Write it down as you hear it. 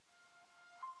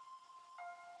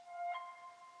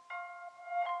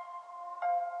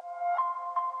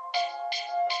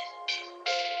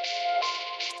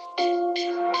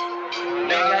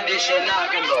Operation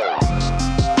Knockin'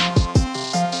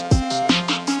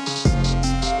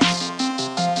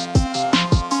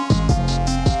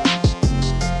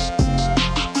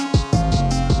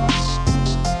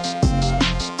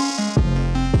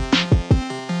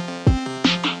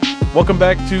 Welcome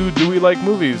back to Do We Like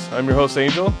Movies? I'm your host,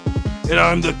 Angel. And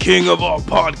I'm the king of all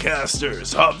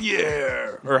podcasters,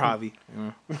 Javier. Or Javi.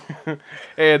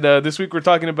 And this week we're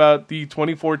talking about the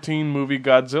 2014 movie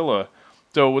Godzilla.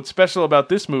 So what's special about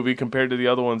this movie compared to the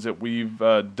other ones that we've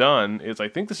done is I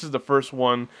think this is the first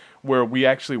one where we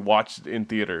actually watched it in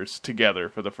theaters together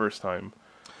for the first time.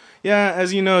 Yeah,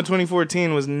 as you know,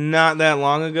 2014 was not that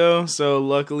long ago, so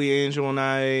luckily Angel and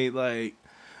I,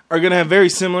 are going to have very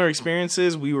similar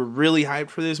experiences. We were really hyped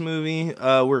for this movie.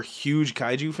 We're huge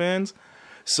kaiju fans.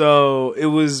 So it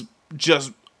was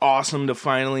just awesome to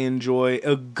finally enjoy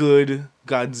a good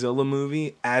Godzilla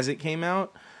movie as it came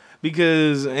out.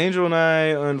 Because Angel and I,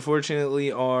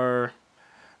 unfortunately, are,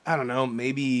 I don't know,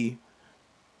 maybe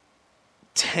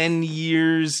 10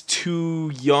 years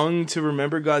too young to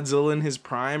remember Godzilla in his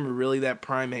prime, or really that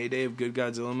prime heyday of good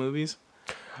Godzilla movies.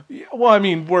 Yeah, well, I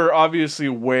mean, we're obviously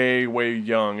way, way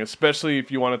young, especially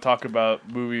if you want to talk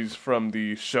about movies from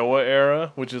the Showa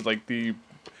era, which is like the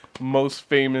most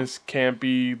famous,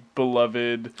 campy,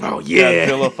 beloved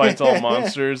Godzilla fights all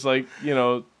monsters,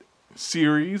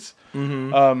 series.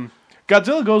 Mm-hmm.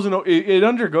 Godzilla it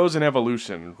undergoes an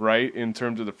evolution, right, in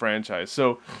terms of the franchise.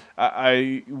 So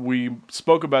we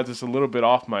spoke about this a little bit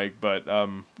off mic, but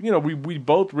we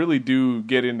both really do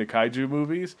get into kaiju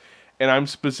movies. And I'm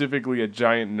specifically a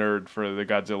giant nerd for the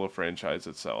Godzilla franchise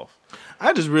itself.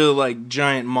 I just really like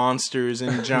giant monsters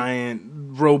and giant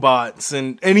robots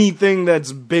and anything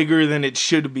that's bigger than it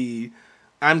should be.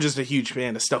 I'm just a huge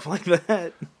fan of stuff like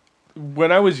that.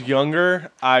 When I was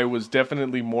younger, I was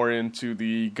definitely more into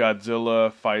the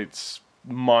Godzilla fights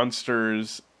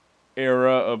monsters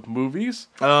era of movies.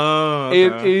 Oh, okay.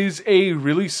 It is a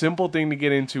really simple thing to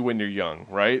get into when you're young,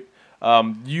 right?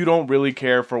 You don't really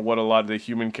care for what a lot of the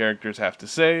human characters have to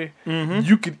say. Mm-hmm.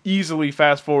 You could easily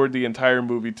fast forward the entire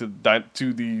movie to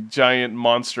the giant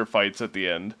monster fights at the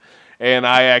end. And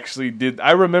I actually did.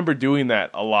 I remember doing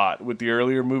that a lot with the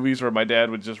earlier movies where my dad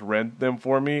would just rent them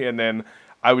for me, and then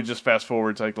I would just fast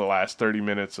forward to the last 30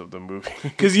 minutes of the movie.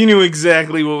 Because you knew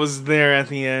exactly what was there at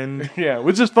the end. Yeah,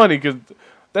 which is funny because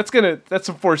that's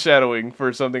some foreshadowing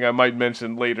for something I might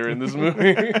mention later in this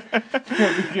movie.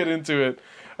 We get into it.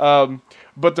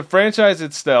 But the franchise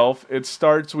itself, it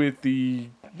starts with the,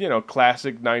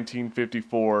 classic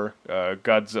 1954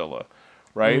 Godzilla,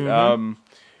 right? Mm-hmm.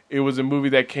 It was a movie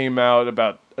that came out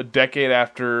about a decade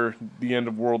after the end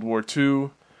of World War II.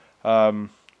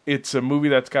 It's a movie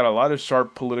that's got a lot of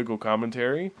sharp political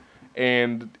commentary,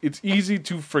 and it's easy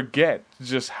to forget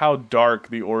just how dark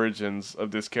the origins of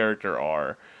this character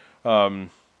are. In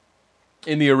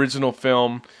the original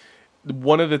film,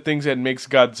 one of the things that makes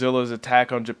Godzilla's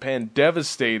attack on Japan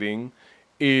devastating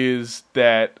is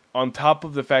that on top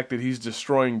of the fact that he's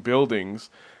destroying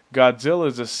buildings, Godzilla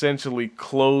is essentially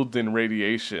clothed in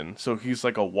radiation. So he's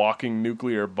like a walking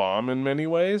nuclear bomb in many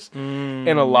ways. And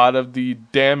a lot of the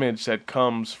damage that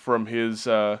comes from his,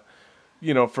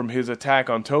 from his attack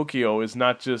on Tokyo is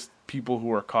not just people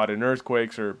who are caught in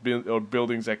earthquakes or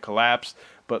buildings that collapse,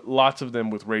 but lots of them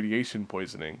with radiation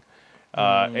poisoning.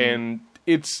 And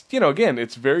it's, again,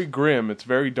 it's very grim. It's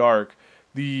very dark.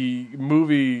 The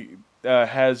movie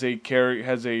has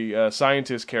a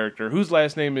scientist character whose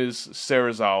last name is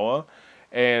Serizawa,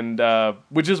 and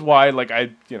which is why,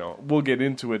 we'll get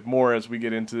into it more as we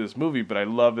get into this movie. But I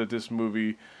love that this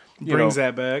movie brings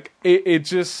that back.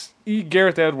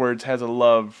 Gareth Edwards has a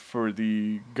love for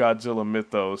the Godzilla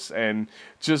mythos, and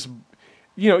just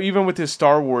even with his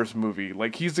Star Wars movie,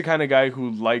 he's the kind of guy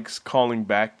who likes calling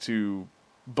back to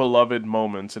beloved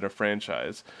moments in a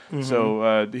franchise. Mm-hmm.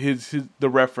 So the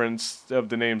reference of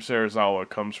the name Serizawa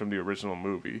comes from the original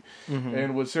movie. Mm-hmm.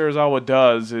 And what Serizawa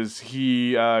does is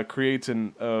he creates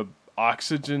an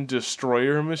oxygen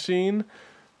destroyer machine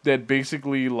that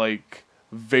basically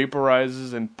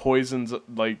vaporizes and poisons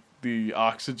the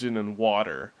oxygen and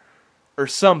water or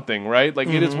something, right?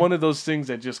 It is one of those things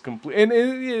that just and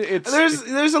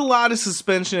there's a lot of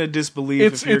suspension of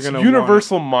disbelief. It's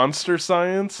universal monster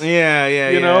science.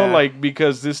 Yeah.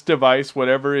 Because this device,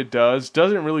 whatever it does,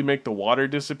 doesn't really make the water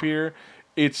disappear.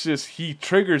 It's just he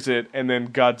triggers it, and then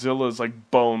Godzilla's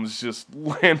bones just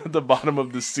land at the bottom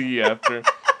of the sea after.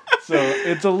 So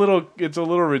it's a little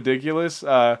ridiculous.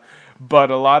 But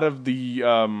a lot of the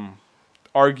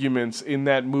arguments in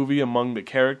that movie among the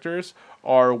characters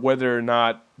are whether or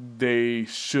not they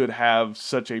should have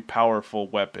such a powerful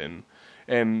weapon.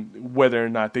 and whether or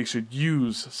not they should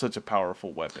use such a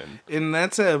powerful weapon. And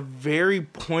that's a very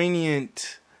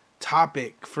poignant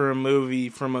topic for a movie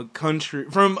from a country,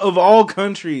 of all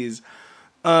countries,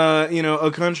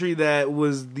 a country that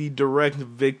was the direct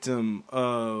victim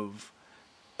of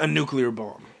a nuclear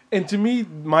bomb. And to me,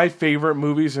 my favorite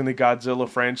movies in the Godzilla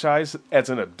franchise as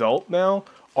an adult now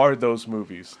are those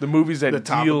movies. The movies that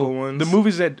the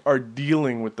movies that are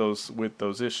dealing with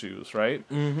those issues, right?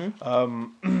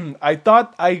 Mm-hmm. I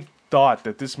thought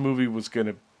that this movie was going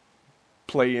to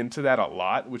play into that a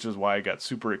lot, which is why I got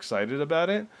super excited about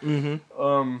it.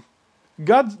 Mm-hmm.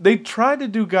 They tried to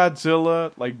do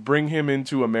Godzilla, like bring him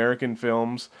into American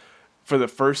films for the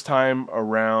first time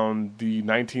around the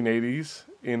 1980s.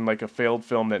 In like a failed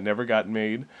film that never got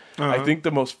made. I think the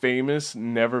most famous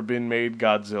never been made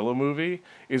Godzilla movie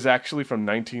is actually from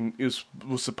was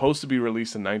supposed to be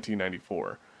released in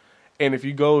 1994. And if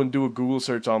you go and do a Google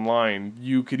search online,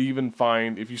 you could even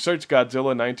find, if you search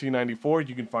Godzilla 1994,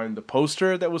 you can find the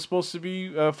poster that was supposed to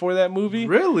be for that movie.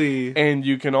 Really? And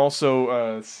you can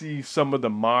also see some of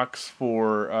the mocks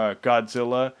for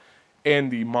Godzilla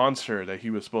and the monster that he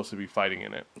was supposed to be fighting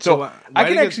in it. So I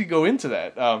can actually go into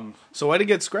that. So why did it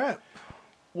get scrapped?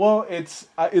 Well, it's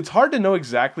hard to know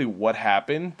exactly what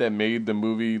happened that made the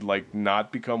movie like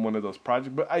not become one of those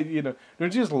projects. But don't you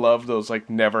just love those like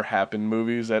never happened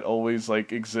movies that always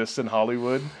like exist in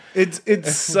Hollywood? It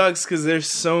sucks because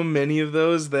there's so many of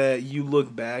those that you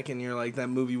look back and you're like, that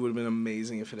movie would have been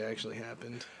amazing if it actually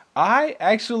happened. I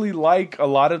actually like a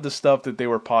lot of the stuff that they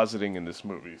were positing in this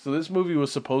movie. So this movie was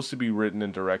supposed to be written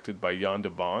and directed by Jan de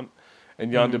Bont.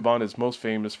 And Jan de Bont is most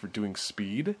famous for doing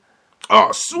Speed.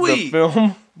 Oh, sweet! The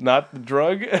film, not the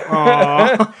drug.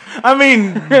 I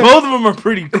mean, both of them are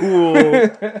pretty cool.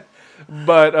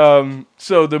 But,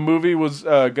 so the movie was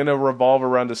going to revolve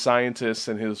around a scientist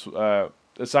and a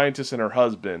scientist and her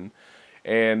husband.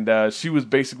 And she was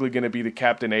basically going to be the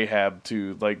Captain Ahab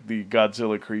to like the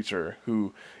Godzilla creature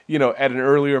who, at an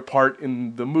earlier part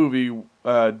in the movie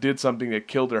did something that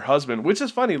killed her husband, which is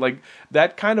funny. Like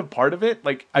that kind of part of it,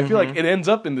 like I feel like it ends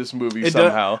up in this movie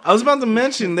somehow. I was about to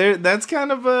mention that's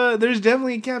kind of there's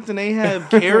definitely a Captain Ahab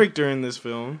character in this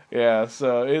film. Yeah,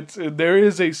 so there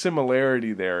is a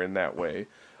similarity there in that way.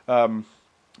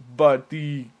 But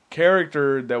the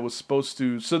character that was supposed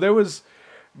to,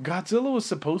 Godzilla was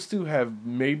supposed to have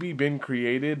maybe been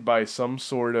created by some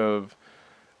sort of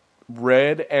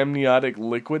red amniotic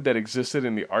liquid that existed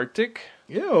in the Arctic.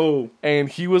 Ew. And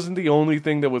he wasn't the only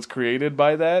thing that was created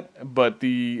by that, but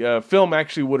the film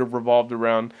actually would have revolved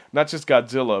around not just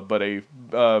Godzilla, but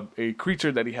a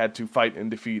creature that he had to fight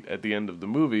and defeat at the end of the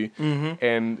movie,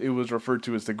 and it was referred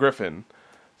to as the Griffin.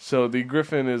 So the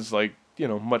Griffin is like,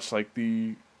 much like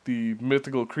the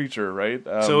mythical creature, right?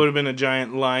 So it would have been a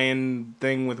giant lion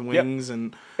thing with wings,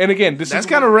 and again, that's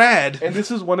kind of rad. And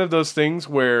this is one of those things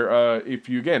where if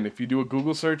you do a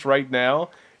Google search right now,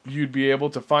 you'd be able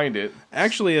to find it.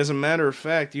 Actually, as a matter of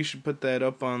fact, you should put that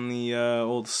up on the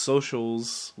old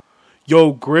socials.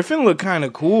 Yo, Griffin looked kind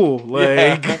of cool.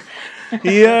 Like, not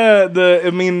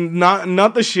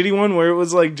the shitty one where it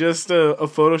was like just a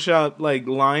Photoshop like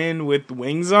lion with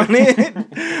wings on it.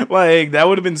 Like that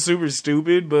would have been super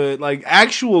stupid. But like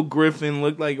actual Griffin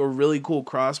looked like a really cool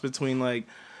cross between like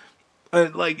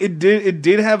it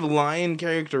did have lion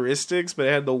characteristics, but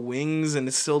it had the wings and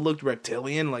it still looked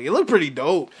reptilian. Like it looked pretty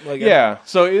dope. Like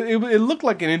so it looked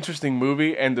like an interesting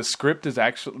movie, and the script is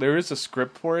actually, there is a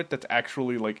script for it that's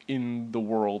actually like in the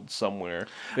world somewhere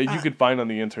that you could find on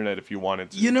the internet if you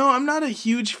wanted to. I'm not a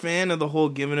huge fan of the whole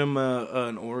giving him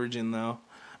an origin though.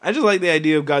 I just like the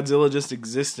idea of Godzilla just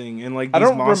existing and like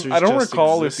these monsters. I don't just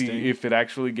recall existing. if it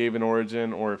actually gave an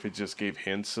origin or if it just gave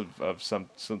hints of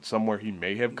somewhere he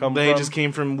may have come from. They just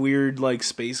came from weird like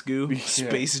space goo,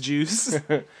 space juice.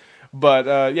 But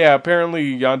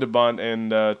apparently Jan de Bont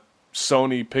and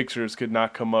Sony Pictures could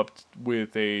not come up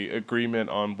with a agreement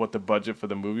on what the budget for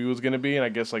the movie was going to be, and I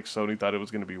guess like Sony thought it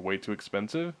was going to be way too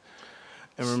expensive.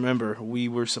 And remember, we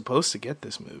were supposed to get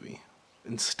this movie.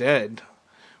 Instead,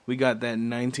 we got that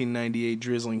 1998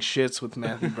 drizzling shits with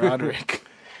Matthew Broderick.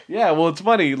 Yeah, well, it's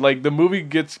funny. Like, the movie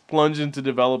gets plunged into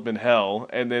development hell,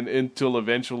 and then until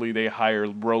eventually they hire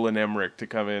Roland Emmerich to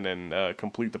come in and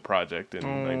complete the project in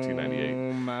 1998.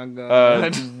 Oh, my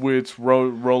God. Which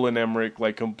Roland Emmerich,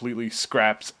 like, completely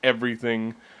scraps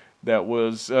everything that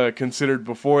was considered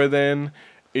before then.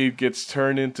 It gets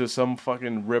turned into some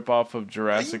fucking ripoff of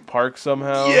Jurassic Park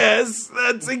somehow. Yes,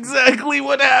 that's exactly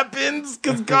what happens,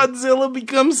 because Godzilla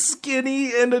becomes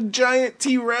skinny and a giant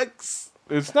T-Rex.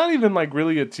 It's not even like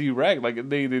really a T-Rex. Like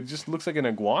it just looks like an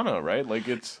iguana, right? Like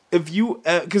it's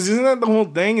because isn't that the whole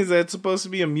thing? Is that it's supposed to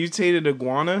be a mutated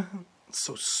iguana?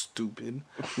 So stupid.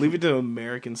 Leave it to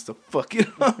Americans to fuck it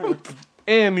up.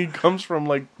 And he comes from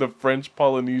like the French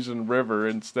Polynesian River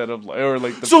instead of or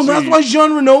like the So sea. that's why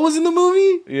Jean Reno was in the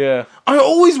movie? Yeah. I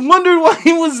always wondered why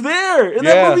he was there. And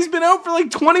that movie's been out for like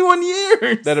 21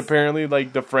 years. That apparently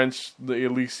like the French,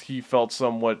 at least he felt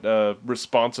somewhat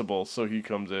responsible, so he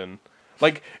comes in.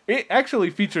 Like, it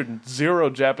actually featured 0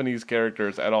 Japanese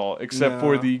characters at all, except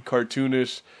for the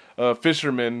cartoonish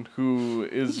fisherman who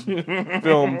is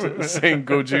filmed saying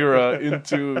Gojira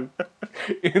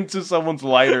into someone's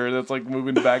lighter that's like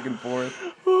moving back and forth.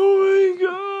 Oh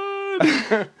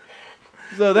my god.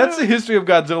 So that's the history of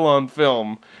Godzilla on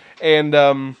film.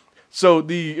 And so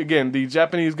the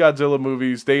Japanese Godzilla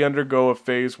movies, they undergo a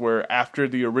phase where after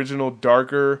the original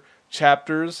darker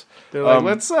chapters, they're like,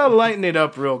 let's lighten it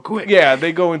up real quick. Yeah,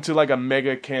 they go into like a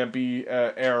mega campy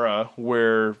era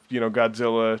where,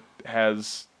 Godzilla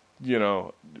has,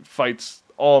 fights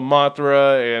all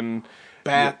Mothra and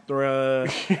Bathra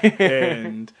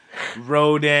and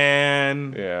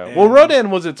Rodan. Yeah. And Well, Rodan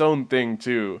was its own thing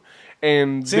too.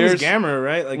 And same as Gamera,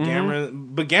 right? Like Gamera,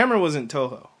 but Gamera wasn't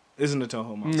Toho. Isn't a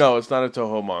Toho monster. No, it's not a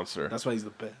Toho monster. That's why he's the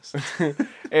best.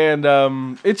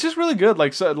 And it's just really good.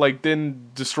 Like then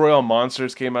Destroy All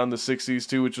Monsters came out in the 60s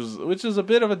too, which is a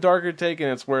bit of a darker take, and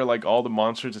it's where like all the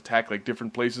monsters attack like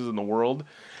different places in the world.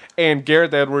 And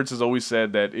Gareth Edwards has always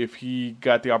said that if he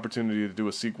got the opportunity to do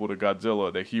a sequel to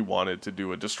Godzilla, that he wanted to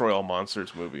do a Destroy All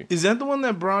Monsters movie. Is that the one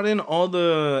that brought in all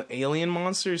the alien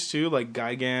monsters too, like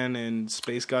Gigan and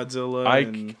Space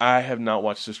Godzilla? I have not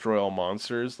watched Destroy All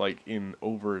Monsters like in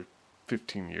over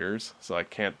 15 years, so I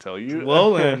can't tell you.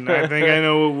 Well, then I think I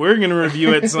know what we're going to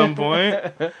review at some point.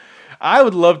 I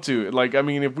would love to. Like, I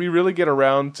mean, if we really get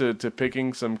around to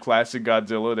picking some classic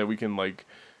Godzilla that we can like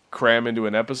cram into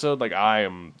an episode, like I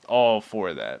am all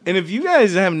for that. And if you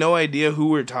guys have no idea who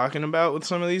we're talking about with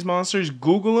some of these monsters,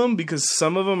 Google them, because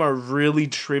some of them are really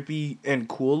trippy and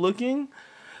cool looking.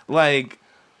 Like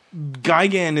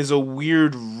Gigan is a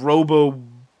weird robo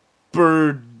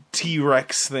bird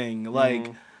T-Rex thing. Like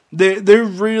they're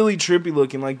really trippy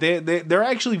looking. Like they're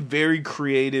actually very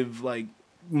creative like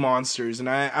monsters, and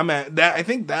I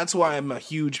think that's why I'm a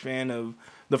huge fan of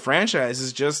the franchise.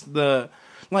 Is just the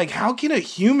like, how can a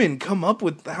human come up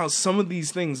with how some of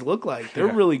these things look like? They're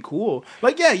really cool.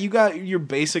 Like, yeah, you got your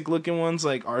basic looking ones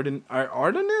like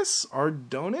Ardonis.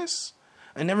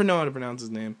 I never know how to pronounce his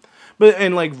name,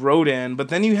 and like Rodan. But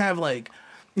then you have like,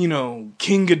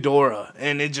 King Ghidorah,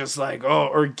 and it just like,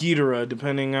 or Ghidorah,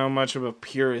 depending how much of a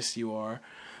purist you are.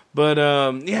 But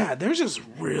yeah, there's just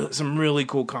some really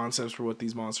cool concepts for what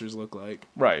these monsters look like.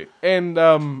 Right, and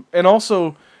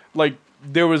also like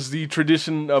there was the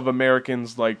tradition of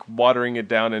Americans like watering it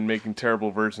down and making terrible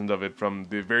versions of it from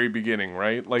the very beginning,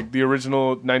 right? Like the original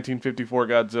 1954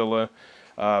 Godzilla,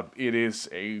 it is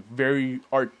a very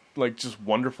just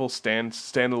wonderful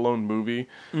standalone movie.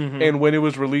 And when it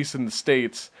was released in the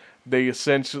States, they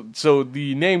so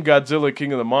the name Godzilla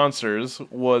King of the Monsters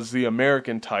was the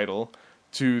American title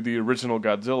to the original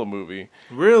Godzilla movie.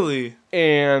 Really?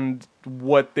 And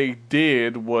what they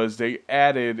did was they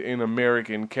added an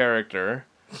American character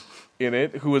in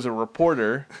it who was a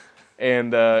reporter,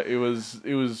 and it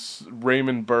was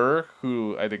Raymond Burr,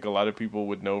 who I think a lot of people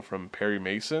would know from Perry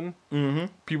Mason.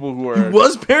 People who are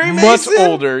was Perry much Mason?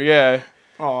 older, yeah.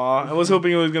 Aw, I was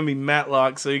hoping it was gonna be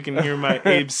Matlock, so you can hear my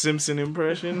Abe Simpson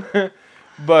impression.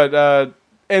 But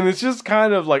and it's just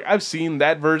kind of like I've seen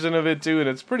that version of it too, and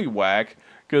it's pretty whack.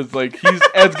 Because, like, he's,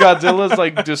 as Godzilla's,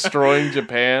 like, destroying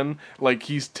Japan, like,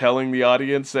 he's telling the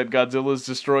audience that Godzilla's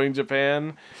destroying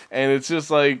Japan, and it's just,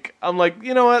 like, I'm like,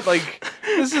 you know what, like,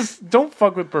 don't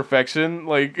fuck with perfection,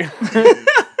 like...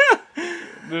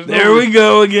 There we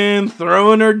go again,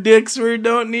 throwing our dicks where it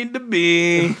don't need to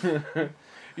be.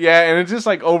 Yeah, and it's just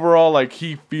like overall, like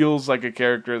he feels like a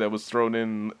character that was thrown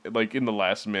in, like in the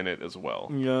last minute as well.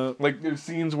 Yeah, like there's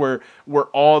scenes where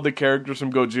all the characters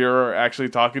from Gojira are actually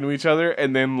talking to each other,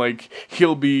 and then like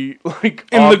he'll be like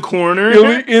in the corner.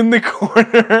 He'll be in the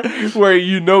corner where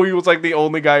he was like the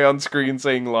only guy on screen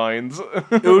saying lines.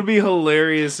 It would be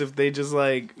hilarious if they just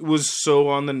like was so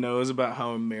on the nose about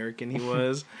how American he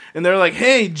was, and they're like,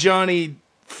 "Hey, Johnny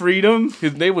Freedom."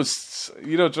 His name was.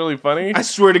 It's really funny. I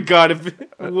swear to God,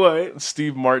 what?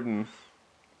 Steve Martin.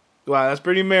 Wow, that's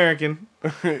pretty American.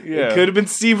 Yeah. It could have been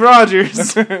Steve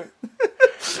Rogers. And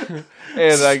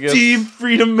I guess Steve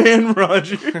Freedom Man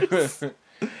Rogers.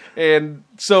 And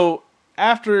so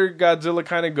after Godzilla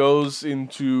kind of goes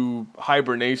into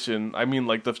hibernation, I mean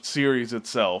like the series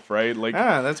itself, right? Like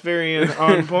that's very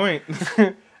on point.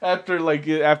 After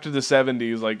the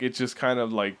 70s, like it just kind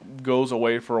of like goes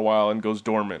away for a while and goes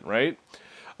dormant, right?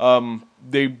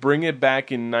 They bring it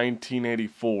back in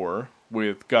 1984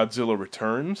 with Godzilla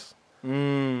Returns.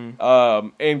 And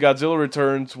Godzilla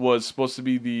Returns was supposed to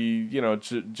be the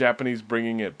Japanese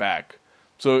bringing it back.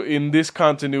 So in this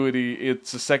continuity,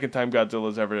 it's the second time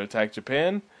Godzilla's ever attacked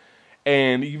Japan.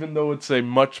 And even though it's a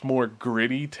much more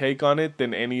gritty take on it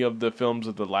than any of the films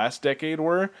of the last decade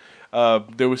were,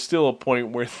 there was still a point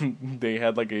where they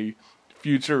had like a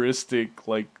futuristic,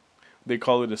 like they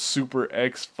call it a Super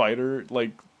X fighter,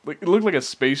 like it looked like a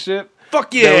spaceship.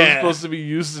 Fuck yeah! That was supposed to be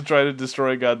used to try to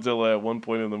destroy Godzilla at one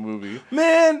point in the movie.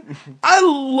 Man, I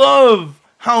love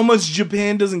how much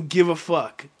Japan doesn't give a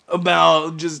fuck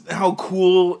about just how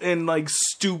cool and like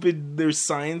stupid their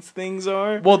science things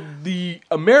are. Well, the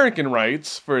American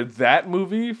rights for that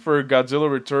movie, for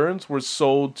Godzilla Returns, were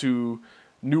sold to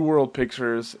New World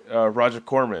Pictures, Roger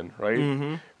Corman, right?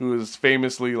 Mm-hmm. Who is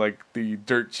famously like the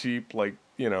dirt cheap, like,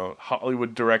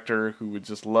 Hollywood director who would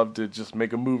just love to just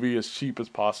make a movie as cheap as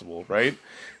possible, right?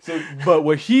 So, but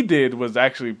what he did was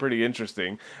actually pretty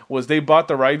interesting. Was they bought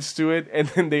the rights to it, and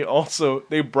then they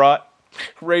brought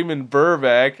Raymond Burr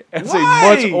back as a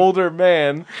much older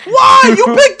man. Why? You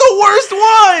picked the worst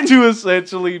one! To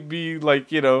essentially be like,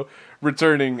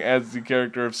 returning as the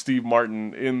character of Steve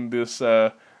Martin in this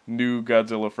new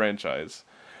Godzilla franchise.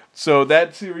 So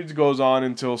that series goes on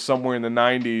until somewhere in the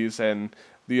 90s, and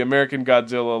the American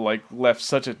Godzilla like left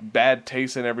such a bad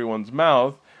taste in everyone's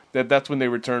mouth that's when they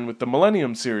returned with the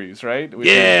Millennium series, right? Which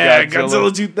is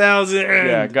Godzilla 2000.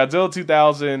 Yeah, Godzilla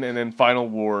 2000, and then Final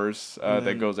Wars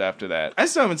that goes after that. I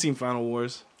still haven't seen Final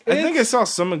Wars. I think I saw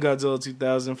some of Godzilla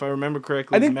 2000, if I remember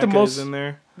correctly. I think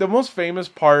the most famous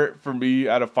part for me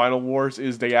out of Final Wars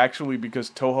is they actually, because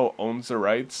Toho owns the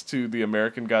rights to the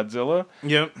American Godzilla.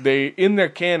 Yep. In their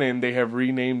canon, they have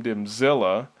renamed him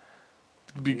Zilla.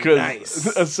 Because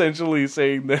essentially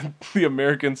saying that the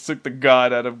Americans took the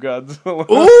god out of Godzilla.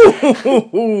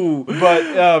 Ooh!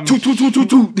 But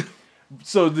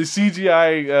so the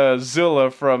CGI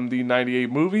Zilla from the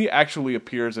 '98 movie actually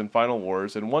appears in Final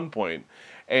Wars at one point,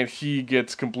 and he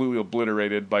gets completely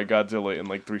obliterated by Godzilla in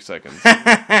like 3 seconds.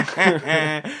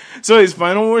 So is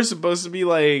Final Wars supposed to be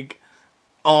like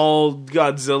all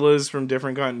Godzillas from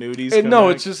different continuities? No,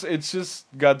 it's just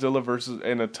Godzilla versus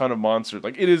and a ton of monsters.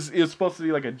 Like it's supposed to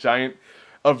be like a giant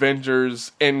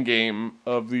Avengers Endgame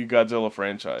of the Godzilla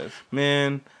franchise.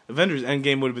 Man, Avengers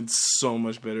Endgame would have been so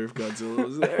much better if Godzilla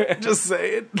was there. Just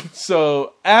say it.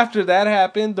 So after that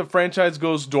happened, the franchise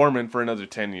goes dormant for another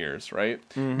 10 years, right?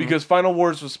 Mm-hmm. Because Final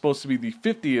Wars was supposed to be the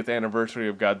 50th anniversary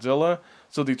of Godzilla,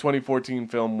 so the 2014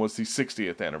 film was the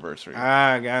 60th anniversary.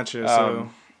 Ah, gotcha.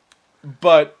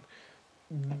 But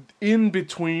in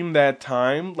between that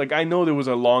time, like I know there was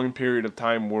a long period of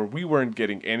time where we weren't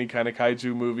getting any kind of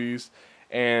kaiju movies,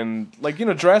 and like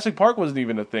Jurassic Park wasn't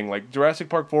even a thing. Like Jurassic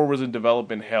Park 4 was in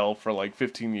development hell for like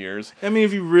 15 years. I mean,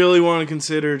 if you really want to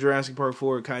consider Jurassic Park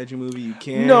 4 a kaiju movie, you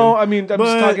can. No, I mean I'm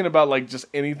just talking about like just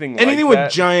anything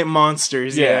with giant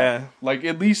monsters. Yeah, like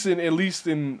at least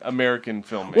in American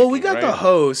filmmaking. Well, we got right? The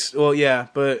Host. Well, yeah,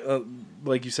 but.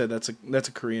 Like you said, that's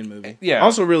a Korean movie. Yeah.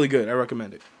 Also really good. I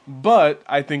recommend it. But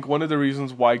I think one of the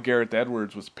reasons why Gareth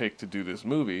Edwards was picked to do this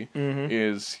movie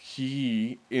is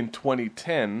he, in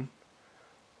 2010,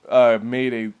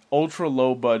 made a ultra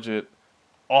low budget,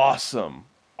 awesome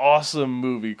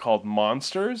movie called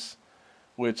Monsters,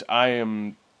 which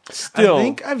I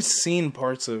think I've seen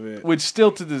parts of it. Which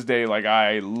still to this day, like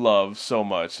I love so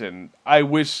much, and I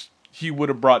wish he would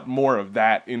have brought more of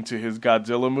that into his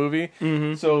Godzilla movie.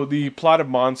 Mm-hmm. So the plot of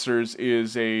Monsters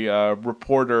is a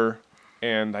reporter,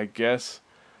 and I guess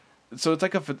so. It's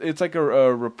like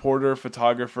a reporter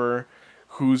photographer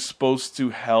who's supposed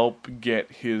to help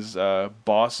get his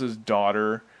boss's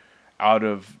daughter out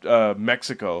of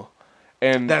Mexico.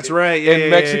 And that's right.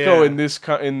 Mexico in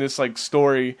this like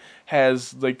story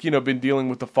has like been dealing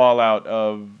with the fallout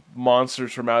of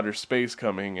monsters from outer space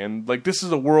coming, and like this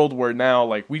is a world where now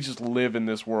like we just live in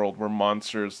this world where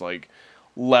monsters like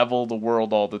level the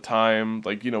world all the time.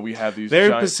 Like we have these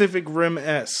very Pacific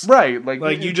Rim-esque, right?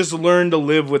 Like you just learn to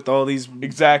live with all these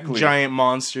giant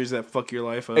monsters that fuck your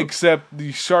life up. Except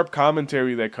the sharp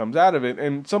commentary that comes out of it,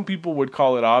 and some people would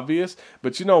call it obvious,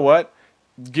 but you know what?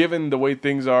 Given the way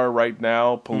things are right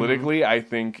now politically, I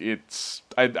think it's.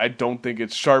 I don't think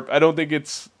it's sharp. I don't think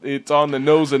it's on the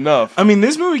nose enough. I mean,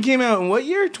 this movie came out in what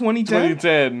year? 2010?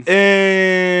 2010.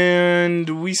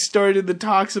 And we started the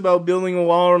talks about building a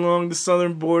wall along the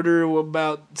southern border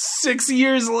about 6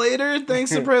 years later,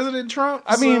 thanks to President Trump.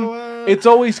 I mean, it's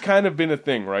always kind of been a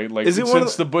thing, right? Like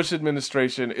since the Bush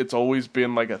administration, it's always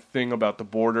been like a thing about the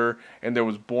border, and there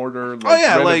was border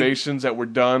renovations that were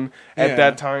done at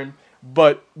that time.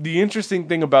 But the interesting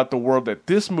thing about the world that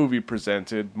this movie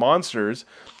presented, Monsters,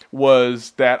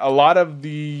 was that a lot of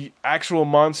the actual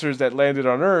monsters that landed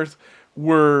on Earth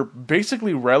were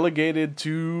basically relegated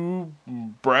to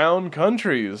brown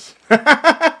countries.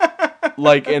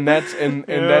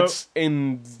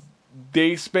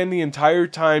 They spend the entire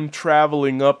time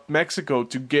traveling up Mexico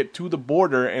to get to the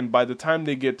border, and by the time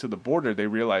they get to the border, they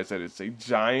realize that it's a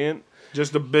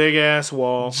just a big ass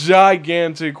wall,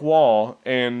 gigantic wall,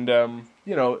 and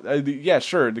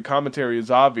sure, the commentary is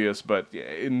obvious, but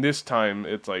in this time,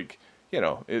 it's like,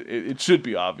 it should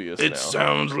be obvious. It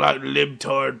sounds like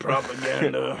libtard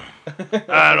propaganda.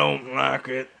 I don't like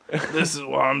it. This is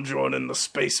why I'm joining the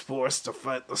Space Force to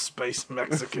fight the Space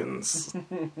Mexicans.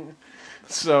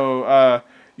 So,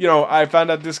 I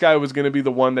found out this guy was going to be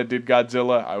the one that did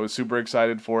Godzilla. I was super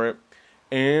excited for it.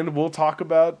 And we'll talk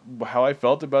about how I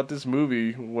felt about this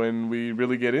movie when we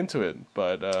really get into it.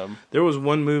 But there was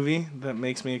one movie that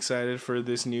makes me excited for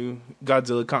this new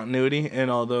Godzilla continuity.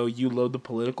 And although you load the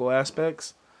political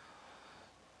aspects,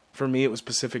 for me it was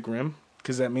Pacific Rim.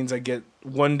 Because that means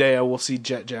one day I will see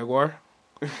Jet Jaguar.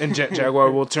 And Jet Jaguar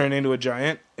will turn into a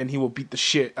giant, and he will beat the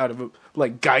shit out of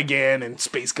Gigan and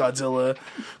Space Godzilla.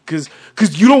 Because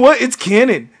you know what? It's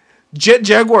canon. Jet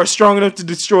Jaguar is strong enough to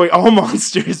destroy all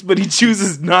monsters, but he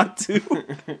chooses not to.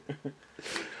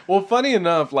 Well, funny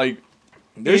enough,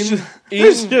 there's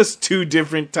just two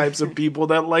different types of people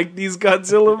that like these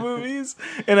Godzilla movies,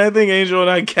 and I think Angel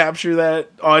and I capture that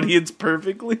audience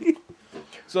perfectly.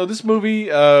 So this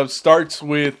movie starts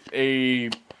with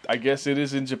I guess it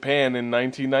is in Japan in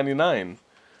 1999.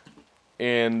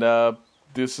 And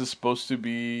this is supposed to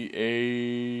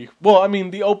be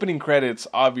the opening credits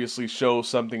obviously show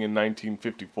something in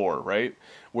 1954, right?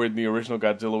 Where the original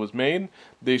Godzilla was made.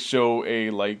 They show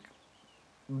a,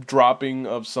 dropping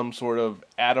of some sort of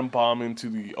atom bomb into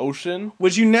the ocean.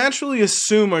 Which you naturally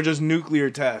assume are just nuclear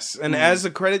tests. And as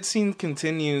the credit scene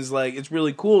continues, it's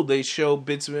really cool. They show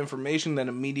bits of information that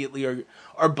immediately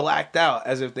are blacked out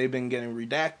as if they've been getting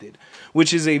redacted.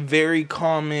 Which is a very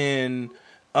common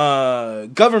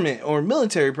government or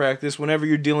military practice whenever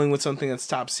you're dealing with something that's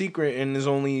top secret and is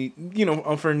only,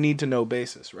 for a need-to-know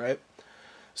basis, right?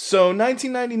 So,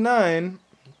 1999...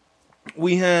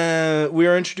 We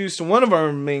are introduced to one of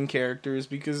our main characters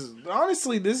because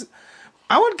honestly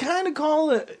I would kind of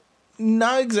call it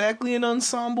not exactly an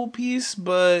ensemble piece,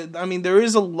 but I mean there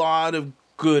is a lot of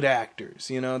good actors.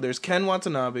 There's Ken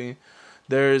Watanabe,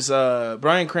 there's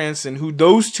Bryan Cranston, who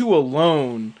those two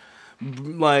alone,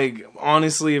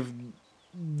 honestly, if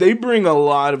they bring a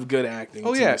lot of good acting.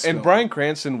 Oh yeah, and Bryan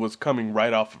Cranston was coming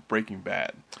right off of Breaking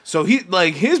Bad. So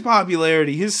his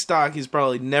popularity, his stock has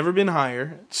probably never been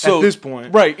higher at this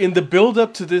point. Right, in the build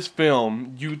up to this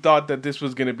film, you thought that this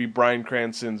was going to be Bryan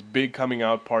Cranston's big coming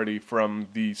out party from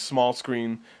the small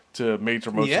screen to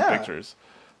major motion pictures.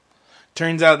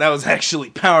 Turns out that was actually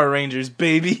Power Rangers,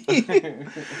 baby.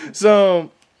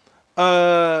 So,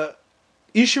 Ishiro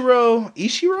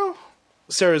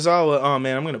Serizawa, oh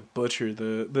man, I'm going to butcher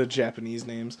the Japanese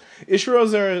names.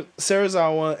 Ishiro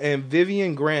Serizawa and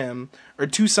Vivian Graham are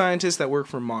two scientists that work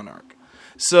for Monarch.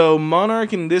 So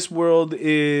Monarch in this world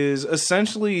is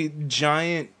essentially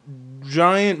giant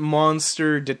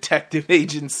monster detective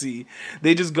agency.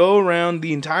 They just go around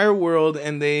the entire world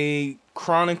and they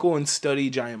chronicle and study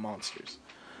giant monsters.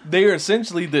 They are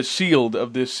essentially the SHIELD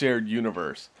of this shared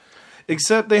universe.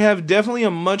 Except they have definitely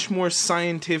a much more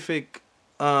scientific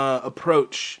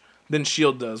approach than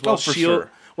S.H.I.E.L.D. does. For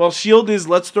sure. While S.H.I.E.L.D. is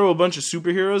let's throw a bunch of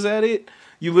superheroes at it,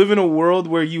 you live in a world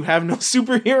where you have no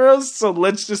superheroes, so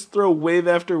let's just throw wave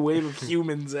after wave of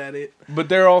humans at it. But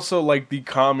they're also the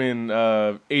common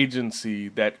agency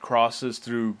that crosses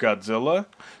through Godzilla.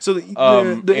 So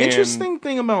the interesting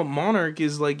thing about Monarch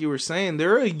is, like you were saying,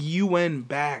 they're a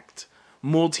UN-backed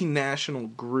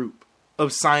multinational group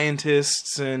of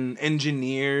scientists and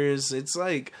engineers. It's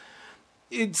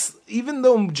even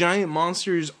though giant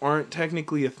monsters aren't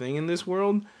technically a thing in this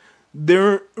world,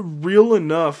 they're real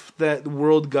enough that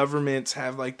world governments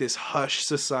have this hush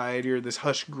society or this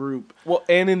hush group. Well,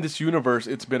 and in this universe,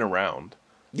 it's been around.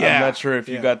 Yeah. I'm not sure if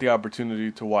you got the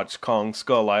opportunity to watch Kong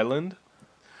Skull Island.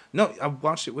 No, I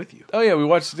watched it with you. Oh yeah, we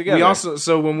watched it together.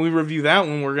 So when we review that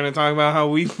one, we're going to talk about how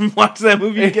we watched that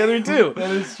movie together too.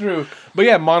 That is true. But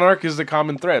yeah, Monarch is the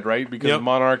common thread, right? Because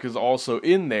Monarch is also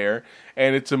in there,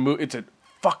 and it's a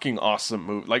fucking awesome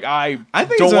movie. I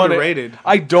think it's underrated.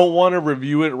 I don't want to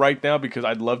review it right now because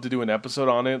I'd love to do an episode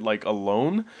on it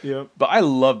alone. Yeah. But I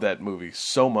love that movie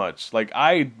so much.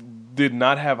 I did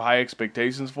not have high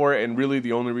expectations for it, and really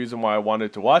the only reason why I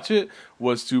wanted to watch it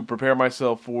was to prepare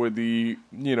myself for the,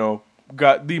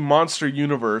 got the monster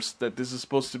universe that this is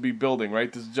supposed to be building,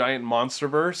 right? This giant monster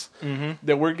verse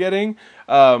that we're getting.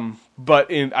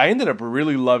 But I ended up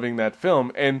really loving that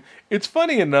film. And it's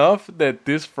funny enough that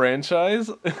this franchise...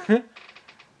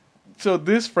 So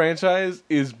this franchise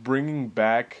is bringing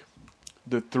back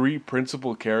the 3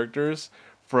 principal characters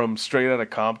from Straight Outta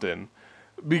Compton.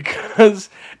 Because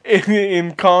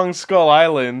in Kong Skull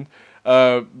Island...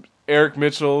 Eric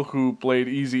Mitchell, who played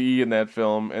Eazy-E in that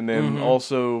film, and then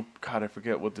also, God, I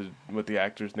forget what the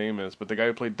actor's name is, but the guy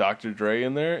who played Dr. Dre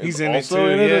in there is also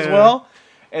in it as well.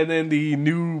 And then the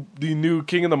new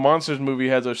King of the Monsters movie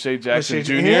has O'Shea Jackson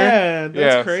Jr. Yeah,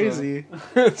 that's crazy.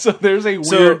 So there's a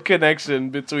weird connection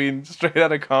between Straight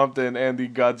Outta Compton and the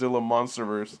Godzilla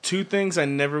Monsterverse. 2 things I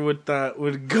never would thought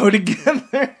would go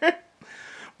together.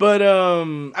 But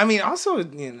I mean, also,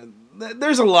 you know,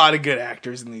 there's a lot of good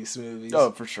actors in these movies.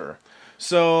 Oh, for sure.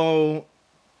 So,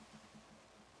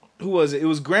 who was it? It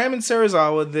was Graham and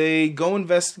Serizawa. They go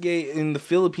investigate in the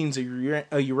Philippines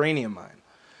a uranium mine,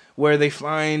 where they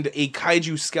find a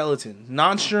kaiju skeleton.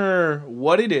 Not sure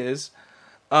what it is,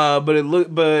 but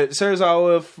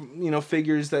Serizawa,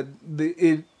 figures that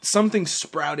something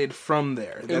sprouted from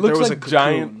there. It looks like a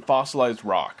giant fossilized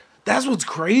rock. That's what's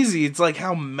crazy. It's like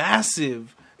how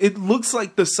massive. It looks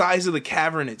like the size of the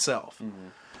cavern itself. Mm-hmm.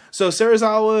 So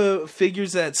Serizawa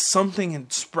figures that something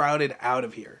had sprouted out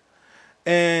of here.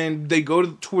 And they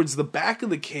go towards the back of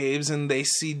the caves and they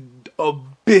see a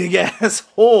big-ass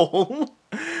hole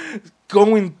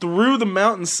going through the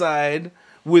mountainside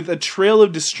with a trail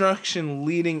of destruction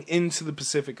leading into the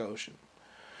Pacific Ocean.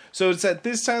 So it's at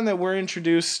this time that we're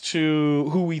introduced to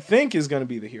who we think is going to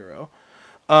be the hero.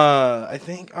 I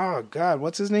think, oh God,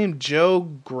 what's his name? Joe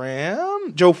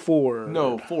Graham? Joe Ford.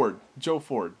 No, Ford. Joe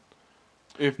Ford.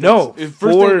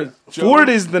 Ford. Ford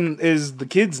is the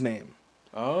kid's name.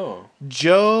 Oh.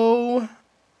 Joe,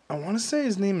 I want to say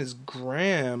his name is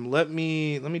Graham. Let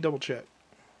me double check.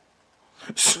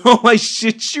 So I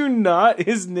shit you not,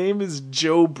 his name is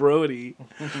Joe Brody.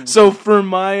 So for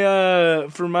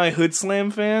my Hood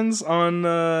Slam fans on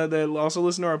that also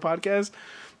listen to our podcast,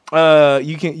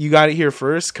 you got it here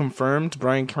first. Confirmed.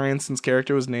 Bryan Cranston's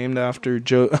character was named after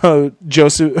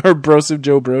Broseph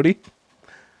Joe Brody.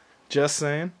 Just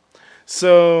saying.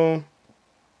 So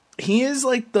he is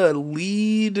like the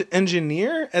lead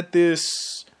engineer at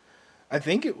this. I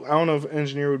don't know if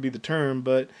engineer would be the term,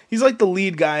 but he's like the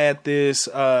lead guy at this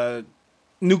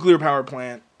nuclear power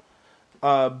plant,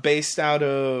 based out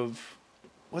of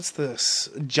what's this?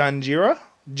 Janjira.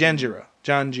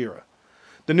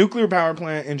 The nuclear power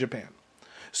plant in Japan.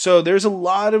 So there's a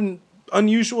lot of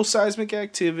unusual seismic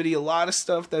activity, a lot of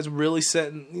stuff that's really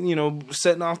setting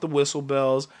off the whistle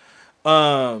bells.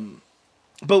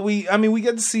 But we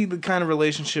get to see the kind of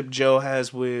relationship Joe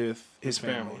has with his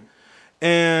family.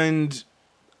 And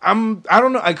I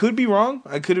don't know, I could be wrong.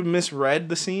 I could have misread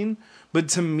the scene, but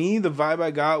to me the vibe I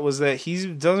got was that he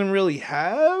doesn't really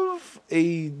have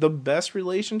the best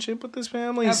relationship with his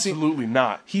family. Absolutely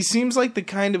not. He seems like the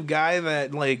kind of guy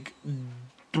that like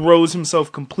throws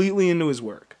himself completely into his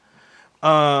work,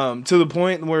 to the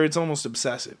point where it's almost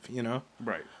obsessive,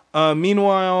 Right.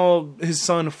 Meanwhile, his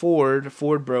son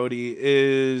Ford Brody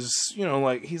is,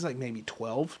 he's like maybe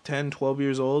 12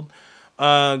 years old,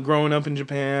 growing up in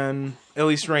Japan, at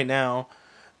least right now.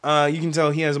 You can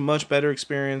tell he has a much better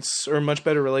experience or a much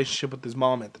better relationship with his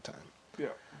mom at the time. Yeah.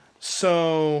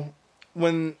 So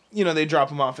when, they drop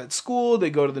him off at school, they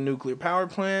go to the nuclear power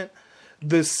plant.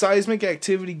 The seismic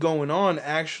activity going on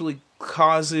actually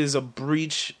causes a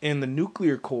breach in the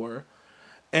nuclear core.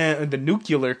 And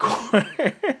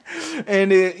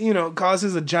and it,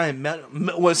 causes a giant,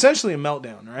 essentially a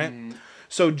meltdown, right? Mm.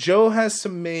 So Joe has to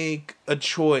make a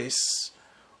choice.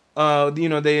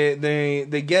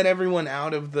 They get everyone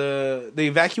out of they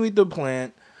evacuate the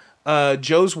plant.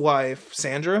 Joe's wife,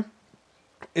 Sandra,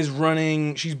 is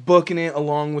running. She's booking it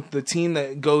along with the team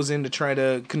that goes in to try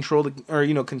to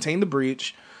contain the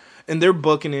breach, and they're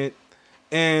booking it.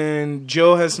 And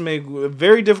Joe has to make a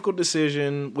very difficult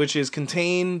decision, which is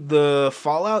contain the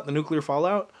fallout, the nuclear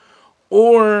fallout,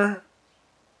 or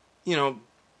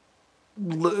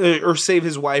save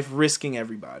his wife, risking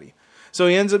everybody. So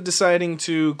he ends up deciding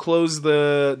to close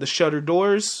the shutter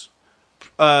doors,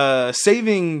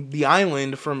 saving the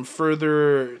island from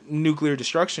further nuclear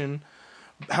destruction.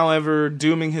 However,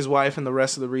 dooming his wife and the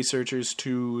rest of the researchers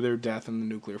to their death in the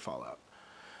nuclear fallout.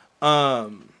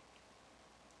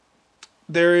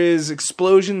 There is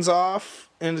explosions off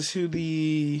into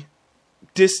the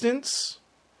distance,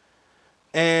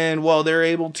 and while they're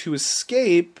able to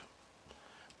escape,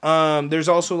 there's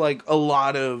also like a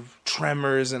lot of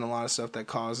tremors and a lot of stuff that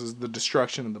causes the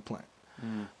destruction of the plant.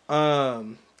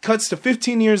 Cuts to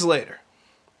 15 years later.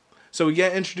 So we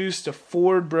get introduced to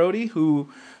Ford Brody, who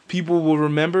people will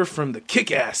remember from the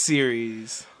Kick-Ass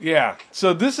series. Yeah.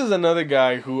 So this is another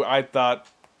guy who I thought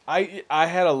I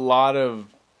had a lot of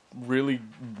really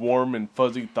warm and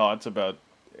fuzzy thoughts about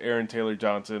Aaron Taylor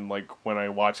Johnson, like when I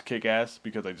watched Kick-Ass,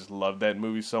 because I just loved that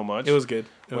movie so much. It was good.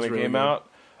 When it came out.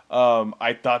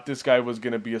 I thought this guy was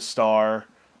going to be a star.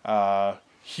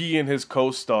 He and his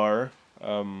co-star,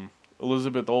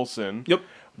 Elizabeth Olsen. Yep.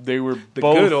 They were The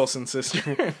both good Olsen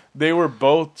sister. They were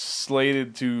both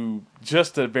slated to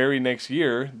just the very next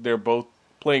year. They're both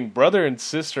playing brother and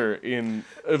sister in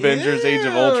Avengers: Age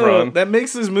of Ultron. That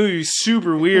makes this movie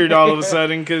super weird all of a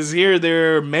sudden, because here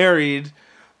they're married.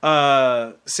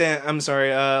 Elizabeth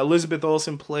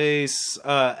Olsen plays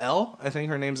Elle. I think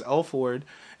her name's Elle Ford,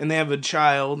 and they have a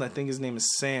child. I think his name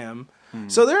is Sam.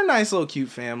 So they're a nice little cute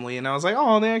family, and I was like,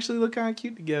 oh, they actually look kind of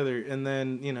cute together. And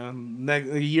then,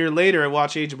 a year later, I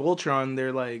watch Age of Ultron,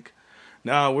 they're like,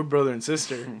 nah, we're brother and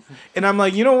sister. And I'm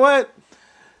like, you know what?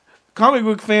 Comic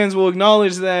book fans will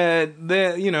acknowledge that,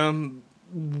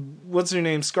 what's her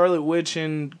name? Scarlet Witch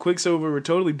and Quicksilver were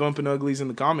totally bumping uglies in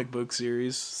the comic book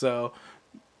series, so...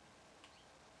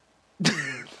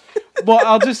 Well,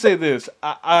 I'll just say this: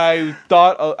 I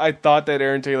thought that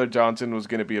Aaron Taylor Johnson was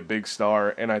going to be a big star,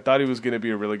 and I thought he was going to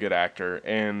be a really good actor.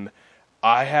 And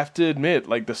I have to admit,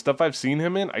 like, the stuff I've seen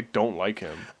him in, I don't like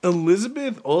him.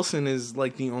 Elizabeth Olsen is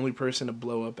like the only person to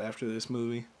blow up after this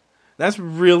movie. That's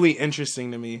really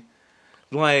interesting to me.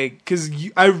 Like, because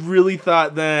I really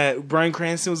thought that Bryan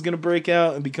Cranston was going to break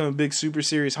out and become a big super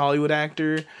serious Hollywood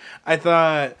actor. I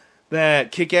thought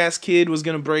that Kick-Ass Kid was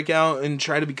going to break out and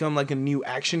try to become like a new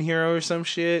action hero or some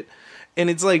shit. And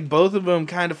it's like both of them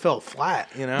kind of fell flat,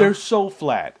 They're so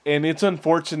flat. And it's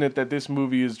unfortunate that this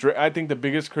movie is... I think the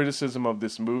biggest criticism of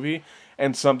this movie,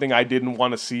 and something I didn't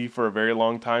want to see for a very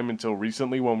long time until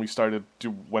recently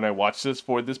when I watched this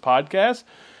for this podcast...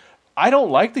 I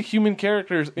don't like the human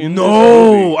characters in this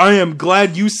movie. I am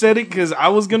glad you said it, because I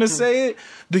was going to say it.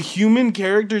 The human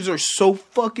characters are so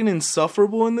fucking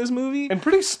insufferable in this movie. And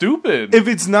pretty stupid. If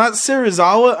it's not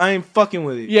Serizawa, I ain't fucking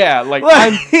with it. Yeah, like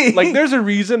there's a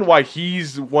reason why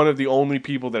he's one of the only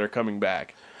people that are coming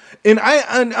back. And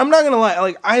I'm not going to lie,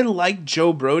 like, I like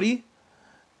Joe Brody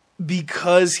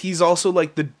because he's also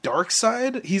like the dark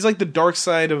side. He's like the dark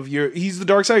side of your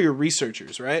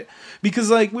researchers, right? Because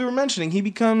like we were mentioning, he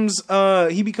becomes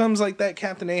like that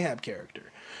Captain Ahab character.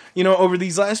 Over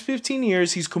these last 15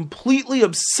 years, he's completely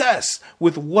obsessed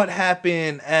with what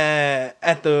happened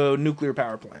at the nuclear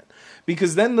power plant.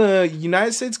 Because then the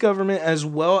United States government, as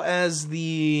well as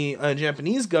the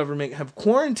Japanese government, have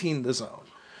quarantined the zone.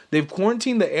 They've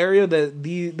quarantined the area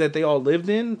that they all lived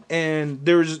in, and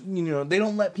there's they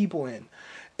don't let people in.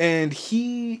 And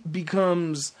he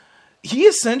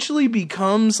essentially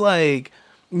becomes like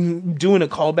doing a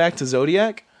callback to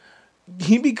Zodiac.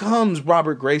 He becomes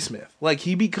Robert Graysmith. Like,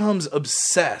 he becomes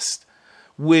obsessed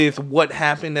with what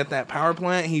happened at that power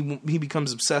plant. He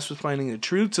becomes obsessed with finding the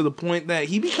truth, to the point that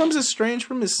he becomes estranged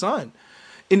from his son.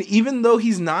 And even though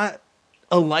he's not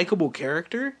a likable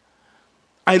character,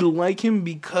 I like him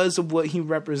because of what he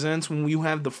represents. When you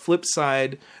have the flip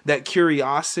side, that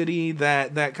curiosity,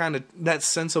 that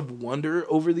sense of wonder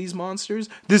over these monsters,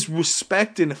 this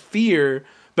respect and fear,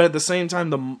 but at the same time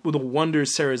the wonder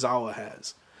Serizawa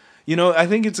has. I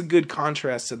think it's a good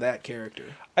contrast to that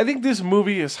character. I think this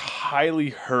movie is highly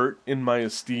hurt in my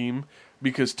esteem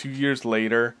because 2 years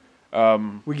later,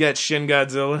 we get Shin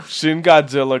Godzilla. Shin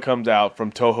Godzilla comes out from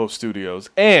Toho Studios,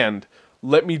 and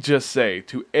let me just say,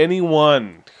 to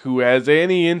anyone who has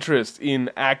any interest in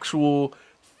actual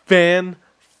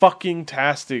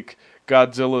fan-fucking-tastic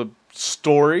Godzilla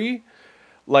story,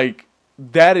 like,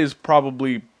 that is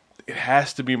probably... It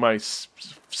has to be my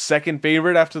second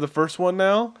favorite after the first one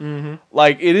now. Mm-hmm.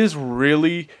 Like, it is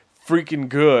really freaking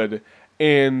good.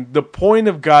 And the point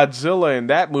of Godzilla in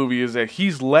that movie is that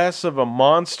he's less of a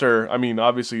monster. I mean,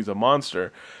 obviously he's a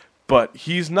monster. But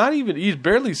he's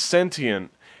barely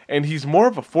sentient. And he's more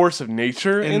of a force of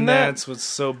nature in that. And that's what's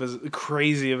so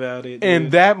crazy about it. Dude.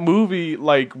 And that movie,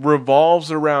 like, revolves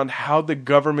around how the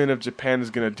government of Japan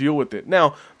is going to deal with it.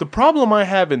 Now, the problem I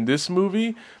have in this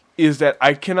movie is that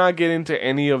I cannot get into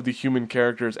any of the human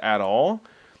characters at all.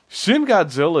 Shin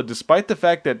Godzilla, despite the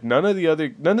fact that none of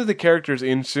the characters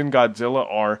in Shin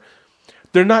Godzilla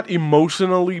they're not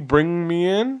emotionally bringing me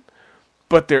in,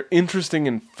 but they're interesting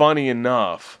and funny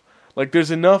enough. Like,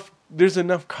 there's enough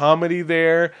comedy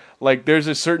there. Like, there's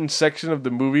a certain section of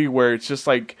the movie where it's just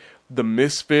like the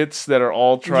misfits that are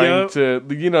all trying to,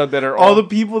 that are all the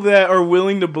people that are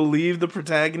willing to believe the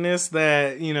protagonist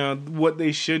that, what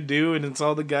they should do, and it's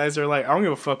all the guys that are like, I don't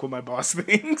give a fuck what my boss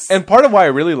thinks. And part of why I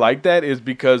really like that is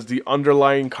because the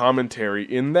underlying commentary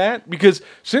in that, because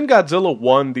Shin Godzilla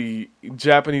won the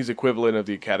Japanese equivalent of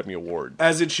the Academy Award.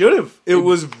 As it should have. It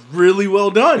was really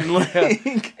well done.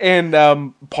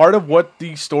 And part of what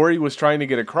the story was trying to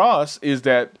get across is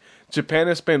that Japan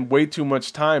has spent way too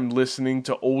much time listening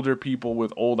to older people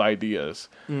with old ideas.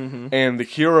 Mm-hmm. And the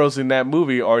heroes in that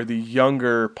movie are the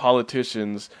younger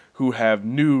politicians who have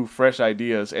new, fresh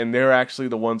ideas. And they're actually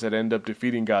the ones that end up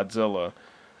defeating Godzilla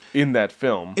in that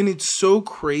film. And it's so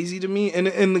crazy to me.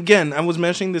 And again, I was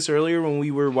mentioning this earlier when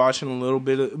we were watching a little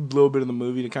bit of the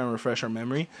movie to kind of refresh our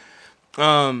memory.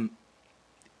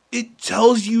 It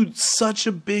tells you such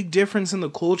a big difference in the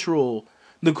cultural...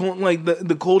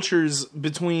 the cultures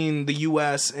between the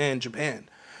U.S. and Japan,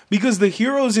 because the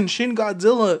heroes in Shin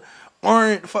Godzilla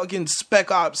aren't fucking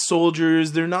spec ops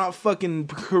soldiers. They're not fucking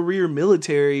career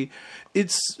military.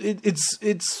 It's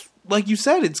like you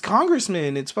said. It's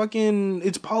congressmen. It's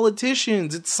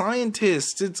politicians. It's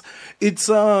scientists. It's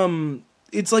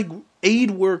like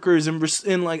aid workers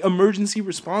and like emergency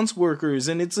response workers,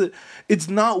 and it's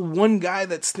not one guy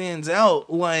that stands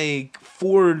out like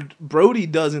Ford Brody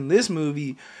does in this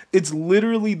movie. It's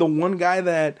literally the one guy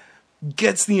that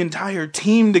gets the entire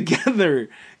team together,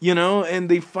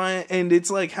 and and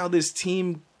it's like how this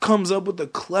team comes up with a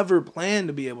clever plan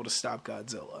to be able to stop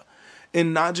Godzilla.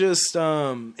 And not just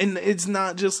and it's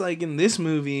not just like in this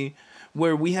movie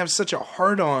where we have such a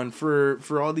hard-on for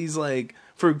all these like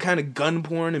for kind of gun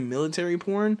porn and military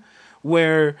porn,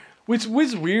 which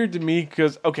was weird to me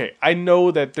because, okay, I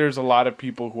know that there's a lot of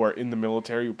people who are in the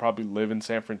military who probably live in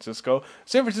San Francisco.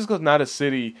 San Francisco is not a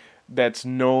city that's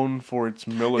known for its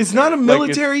military. It's not a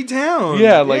military town.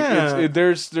 Yeah,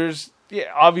 there's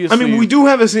obviously. I mean, we do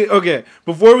have a city. Okay,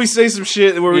 before we say some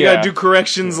shit where we gotta do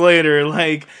corrections later,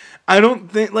 like, I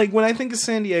don't think, like, when I think of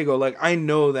San Diego, like, I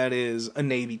know that is a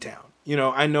Navy town.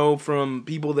 I know from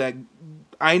people that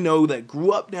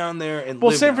grew up down there and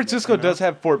San Francisco does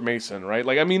have Fort Mason, right?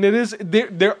 Like, I mean, it is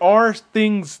there are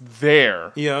things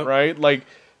there, right? Like,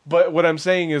 but what I'm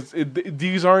saying is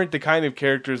these aren't the kind of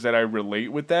characters that I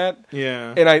relate with that.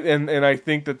 Yeah, and I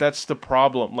think that's the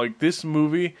problem. Like, this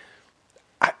movie,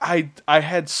 I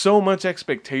had so much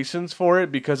expectations for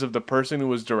it because of the person who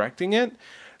was directing it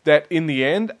that in the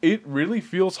end it really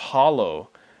feels hollow.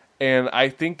 And I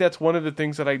think that's one of the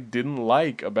things that I didn't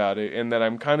like about it and that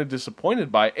I'm kind of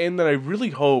disappointed by, and that I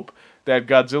really hope that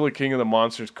Godzilla King of the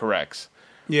Monsters corrects.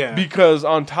 Yeah. Because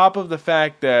on top of the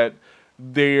fact that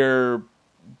they're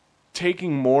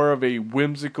taking more of a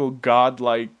whimsical,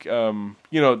 godlike,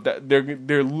 that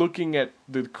they're looking at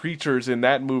the creatures in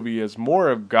that movie as more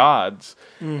of gods,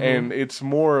 and it's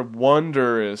more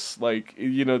wondrous, like,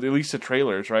 at least the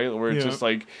trailers, right? Where it's just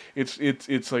like,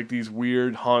 it's like these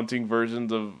weird, haunting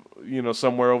versions of,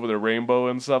 Somewhere Over the Rainbow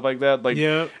and stuff like that. Like,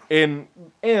 and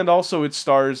also it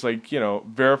stars, like,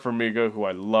 Vera Farmiga, who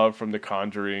I love from The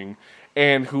Conjuring,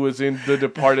 and who was in The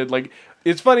Departed. Like,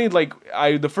 it's funny, like,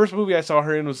 the first movie I saw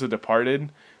her in was The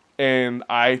Departed, and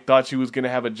I thought she was going to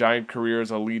have a giant career as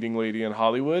a leading lady in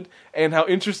Hollywood, and how,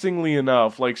 interestingly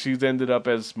enough, like, she's ended up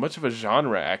as much of a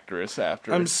genre actress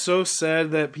after. I'm so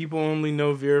sad that people only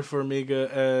know Vera Farmiga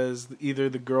as either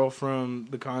the girl from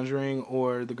The Conjuring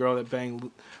or the girl that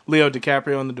banged Leo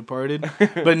DiCaprio in The Departed,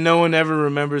 but no one ever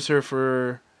remembers her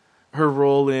for her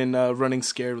role in Running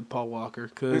Scared with Paul Walker,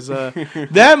 because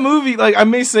that movie, like, I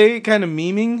may say it kind of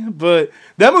memeing, but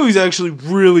that movie's actually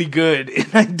really good,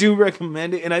 and I do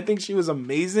recommend it, and I think she was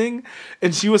amazing,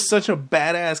 and she was such a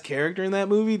badass character in that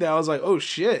movie that I was like, oh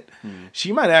shit,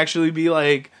 she might actually be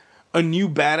like a new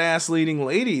badass leading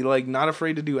lady, like, not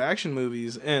afraid to do action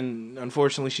movies, and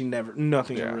unfortunately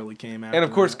nothing ever really came out. And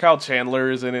of course, Kyle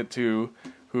Chandler is in it too,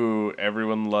 who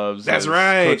everyone loves. That's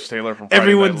right, Coach Taylor from Friday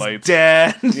everyone's Night Lights.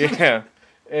 Dad. Yeah,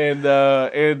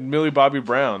 and Millie Bobby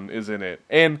Brown is in it.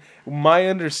 And my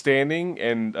understanding,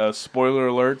 and spoiler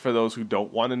alert for those who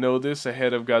don't want to know this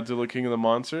ahead of Godzilla King of the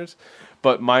Monsters,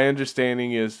 but my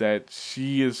understanding is that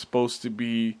she is supposed to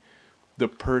be the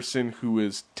person who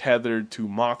is tethered to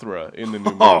Mothra in the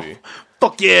new movie.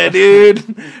 Fuck yeah,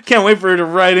 dude! Can't wait for her to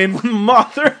ride in with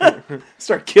Mothra.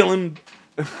 Start killing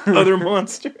other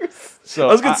monsters. So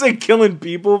I was gonna say killing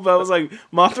people, but I was like,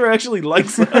 Mothra actually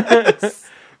likes us.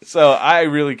 So I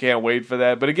really can't wait for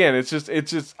that. But again, it's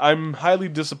just I'm highly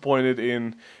disappointed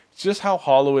in just how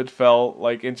hollow it felt,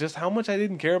 like, and just how much I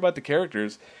didn't care about the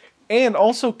characters. And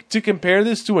also to compare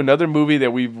this to another movie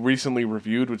that we've recently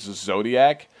reviewed, which is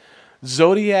Zodiac.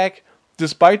 Zodiac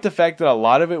despite the fact that a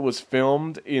lot of it was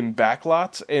filmed in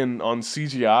backlots and on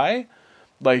CGI,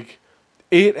 like,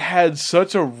 it had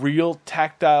such a real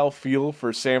tactile feel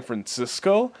for San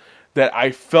Francisco that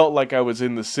I felt like I was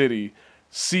in the city,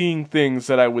 seeing things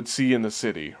that I would see in the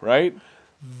city, right?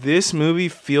 This movie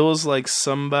feels like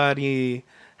somebody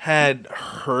had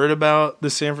heard about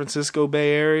the San Francisco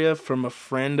Bay Area from a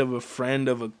friend of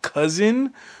a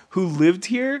cousin who lived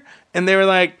here, and they were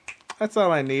like, that's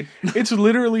all I need. It's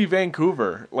literally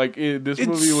Vancouver. Like, this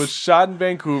movie was shot in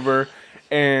Vancouver,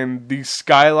 and the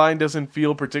skyline doesn't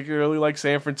feel particularly like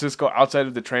San Francisco outside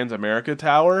of the Transamerica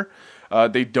Tower.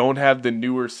 They don't have the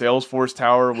newer Salesforce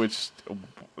Tower, which,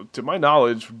 to my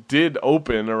knowledge, did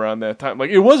open around that time. Like,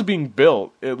 it was being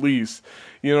built, at least.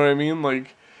 You know what I mean?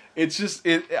 Like, it's just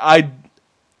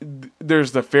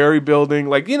there's the ferry building,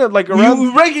 like, you know, like around.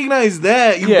 You recognize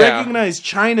that. You recognize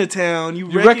Chinatown. You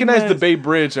recognize the Bay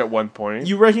Bridge at one point.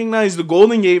 You recognize the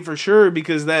Golden Gate for sure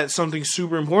because that's something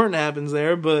super important happens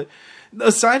there. But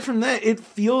aside from that, it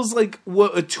feels like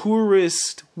what a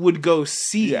tourist would go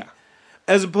see. Yeah.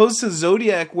 As opposed to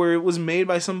Zodiac, where it was made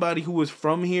by somebody who was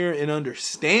from here and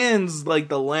understands like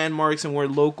the landmarks and where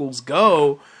locals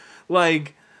go.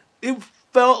 Like, it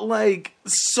felt like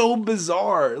so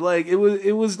bizarre. Like, it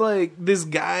was like this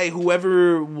guy,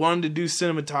 whoever wanted to do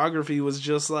cinematography, was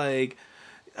just like,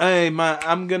 hey,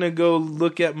 I'm gonna go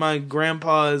look at my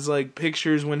grandpa's like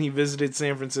pictures when he visited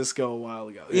San Francisco a while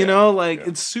ago. You know, like,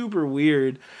 it's super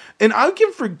weird. And I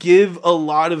can forgive a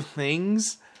lot of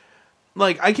things.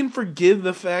 Like, I can forgive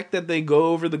the fact that they go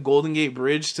over the Golden Gate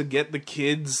Bridge to get the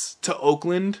kids to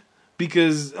Oakland.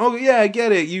 Because, oh yeah, I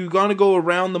get it. You're gonna go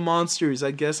around the monsters. I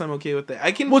guess I'm okay with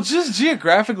that. Well, just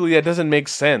geographically, that doesn't make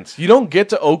sense. You don't get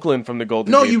to Oakland from the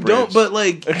Golden Gate Bridge. No, you don't. But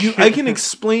like, I can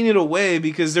explain it away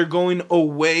because they're going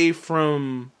away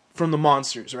from the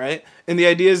monsters, right? And the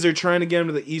idea is they're trying to get them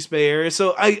to the East Bay area.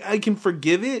 So I can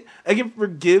forgive it. I can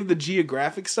forgive the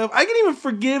geographic stuff. I can even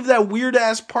forgive that weird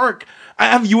ass park.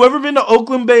 Have you ever been to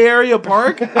Oakland Bay Area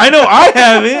Park? I know I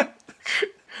haven't.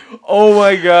 Oh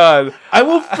my god. I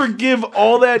will forgive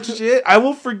all that shit. I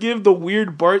will forgive the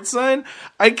weird BART sign.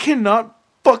 I cannot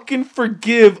fucking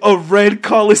forgive a red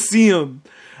Coliseum.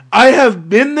 I have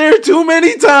been there too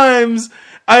many times.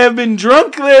 I have been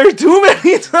drunk there too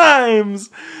many times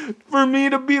for me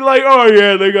to be like, oh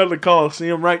yeah, they got the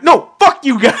Coliseum right. No, fuck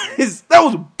you guys. That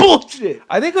was bullshit.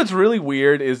 I think what's really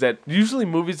weird is that usually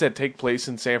movies that take place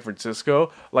in San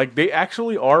Francisco, like, they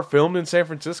actually are filmed in San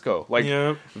Francisco. Like,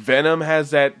 Venom has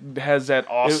that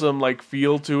awesome like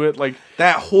feel to it. Like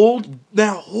that whole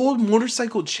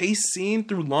motorcycle chase scene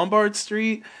through Lombard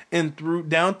Street and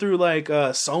down through like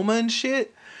Soma and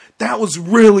shit. That was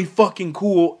really fucking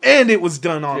cool, and it was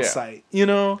done on site. You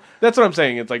know, that's what I'm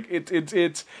saying. It's like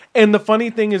it's. And the funny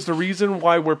thing is, the reason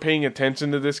why we're paying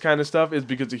attention to this kind of stuff is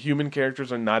because the human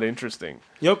characters are not interesting.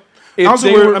 Yep.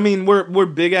 We're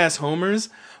big ass homers,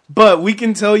 but we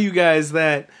can tell you guys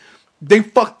that they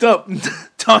fucked up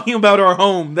talking about our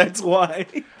home. That's why.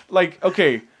 Like,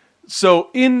 okay, so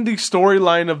in the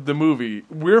storyline of the movie,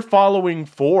 we're following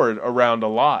Ford around a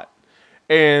lot,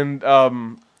 and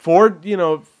Ford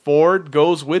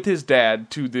goes with his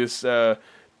dad to this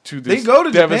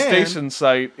devastation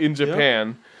site in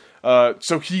Japan. Yep.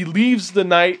 So he leaves the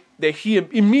night that he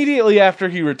immediately after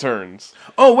he returns.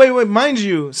 Oh wait, mind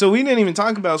you. So we didn't even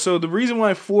talk about. So the reason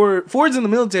why Ford's in the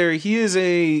military, he is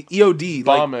a EOD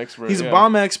bomb expert. He's a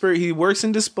bomb expert. He works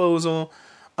in disposal.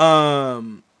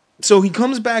 So he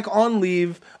comes back on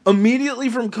leave immediately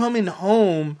from coming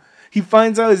home. He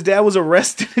finds out his dad was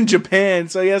arrested in Japan,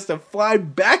 so he has to fly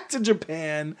back to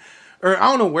Japan. Or I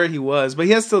don't know where he was, but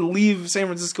he has to leave San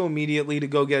Francisco immediately to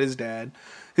go get his dad.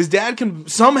 His dad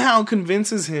somehow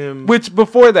convinces him... Which,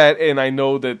 before that, and I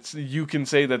know that you can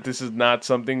say that this is not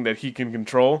something that he can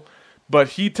control, but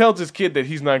he tells his kid that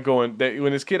he's not going... That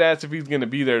when his kid asks if he's going to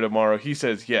be there tomorrow, he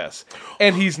says yes.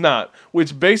 And he's not,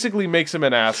 which basically makes him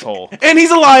an asshole. And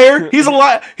he's a liar! He's a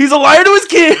liar to his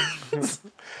kids!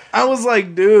 I was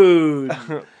like, dude,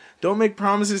 don't make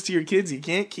promises to your kids you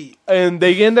can't keep. And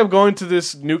they end up going to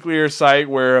this nuclear site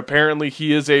where apparently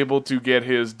he is able to get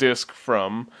his disc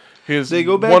from. His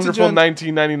wonderful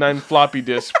 1999 floppy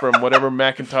disk from whatever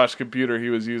Macintosh computer he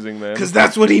was using then. Because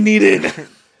that's what he needed.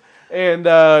 And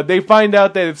they find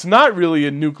out that it's not really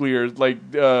a nuclear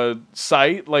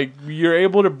site. Like, you're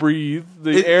able to breathe.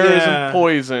 The air isn't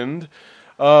poisoned.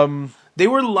 They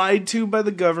were lied to by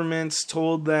the governments,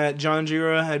 told that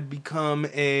Janjira had become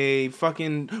a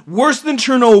fucking worse than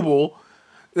Chernobyl,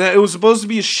 that it was supposed to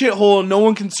be a shithole no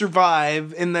one can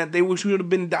survive, and that they would have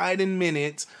been died in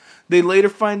minutes. They later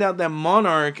find out that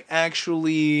Monarch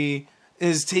actually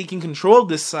is taking control of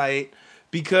this site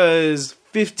because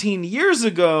 15 years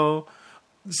ago,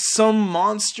 some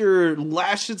monster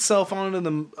lashed itself onto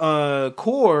the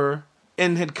core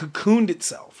and had cocooned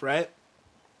itself, right?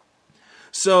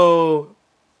 So,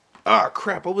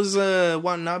 crap, what was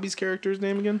Watanabe's character's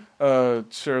name again?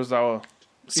 Serizawa.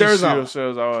 Serizawa.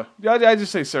 Serizawa. Yeah, I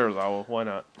just say Serizawa. Why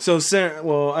not? So,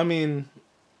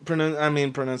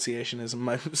 pronunciation is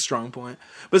my strong point.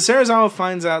 But Serizawa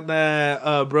finds out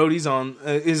that Brody's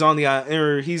he's in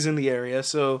the area,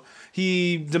 so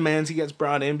he demands he gets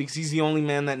brought in because he's the only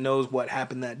man that knows what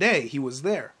happened that day. He was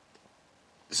there.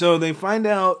 So they find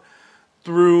out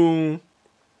through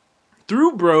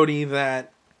Brody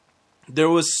that there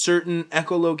was certain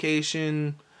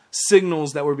echolocation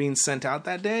signals that were being sent out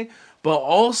that day, but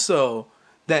also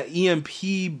that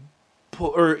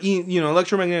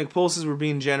electromagnetic pulses were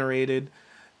being generated,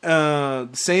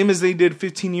 same as they did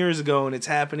 15 years ago, and it's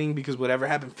happening because whatever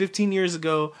happened 15 years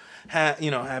ago,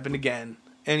 happened again.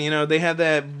 And they have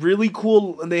that really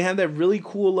cool. And this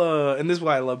is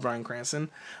why I love Bryan Cranston.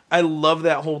 I love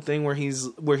that whole thing where he's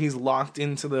locked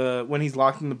in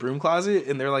the broom closet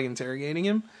and they're like interrogating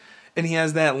him, and he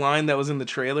has that line that was in the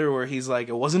trailer where he's like,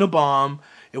 "It wasn't a bomb,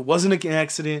 it wasn't an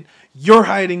accident. You're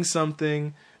hiding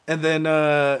something." And then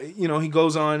he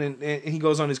goes on and he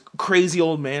goes on his crazy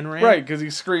old man rant. Right, because he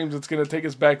screams, "It's going to take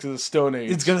us back to the Stone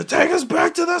Age. It's going to take us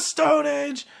back to the Stone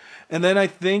Age." And then I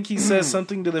think he says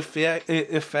something to the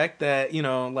effect that,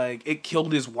 it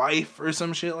killed his wife or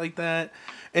some shit like that.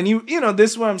 And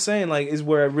this is what I'm saying, is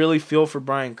where I really feel for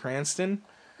Bryan Cranston.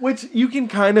 Which you can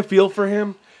kind of feel for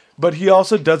him, but he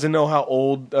also doesn't know how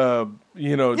old,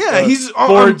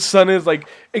 Ford's son is.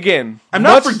 Again, I'm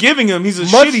not forgiving him. He's a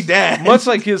shitty dad. Much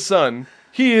like his son,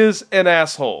 he is an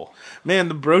asshole. Man,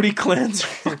 the Brody clans are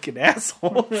fucking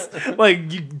assholes.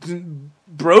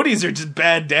 Brodies are just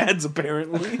bad dads,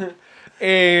 apparently.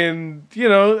 And,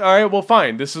 all right, well,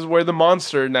 fine. This is where the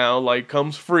monster now,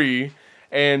 comes free.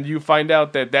 And you find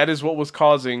out that is what was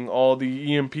causing all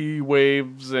the EMP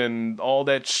waves and all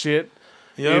that shit.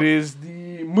 Yep. It is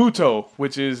the Muto,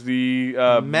 which is the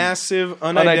massive,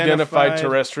 unidentified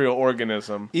terrestrial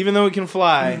organism. Even though it can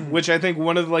fly, which I think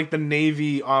one of the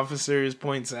Navy officers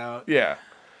points out. Yeah.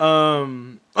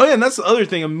 And that's the other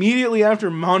thing. Immediately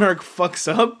after Monarch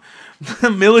fucks up,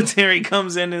 the military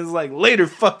comes in and is like, "Later,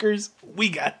 fuckers, we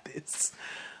got this."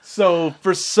 So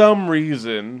for some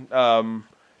reason, while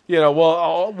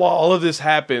all of this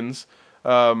happens,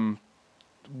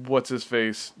 what's his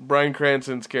face? Bryan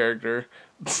Cranston's character,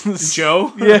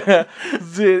 Joe,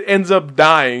 ends up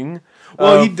dying.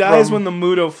 Well, he dies when the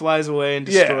Muto flies away and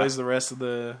destroys the rest of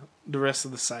the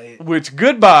site. Which,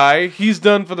 goodbye, he's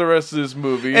done for the rest of this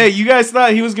movie. Hey, you guys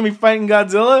thought he was gonna be fighting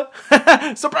Godzilla?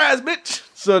 Surprise, bitch!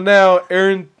 So now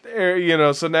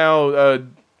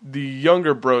the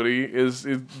younger Brody is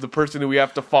the person who we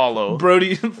have to follow.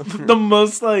 Brody, the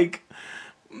most just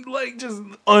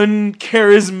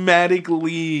uncharismatic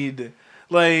lead.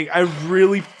 I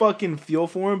really fucking feel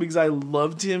for him because I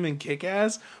loved him in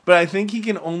Kick-Ass, but I think he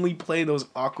can only play those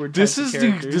awkward types of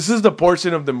characters. This is the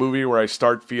portion of the movie where I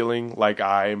start feeling like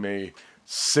I'm a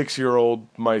 6-year-old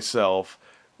myself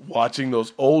watching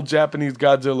those old Japanese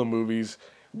Godzilla movies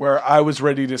where I was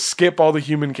ready to skip all the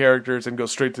human characters and go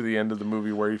straight to the end of the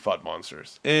movie where he fought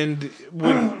monsters. And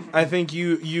I think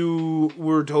you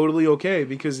were totally okay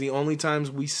because the only times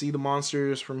we see the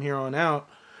monsters from here on out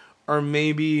are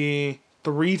maybe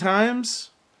 3 times,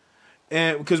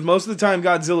 and because most of the time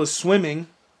Godzilla's swimming,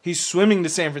 he's swimming to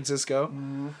San Francisco.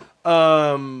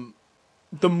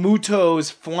 The Muto is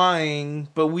flying,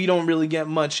 but we don't really get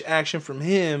much action from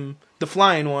him, the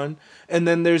flying one. And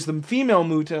then there's the female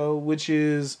Muto, which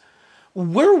is,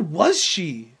 where was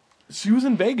she? She was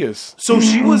in Vegas. So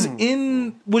she was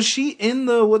she in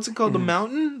the, what's it called, the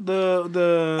mountain?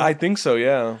 I think so,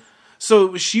 yeah.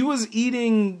 So she was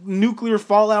eating nuclear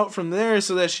fallout from there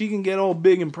so that she can get all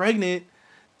big and pregnant.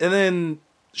 And then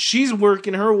she's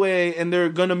working her way and they're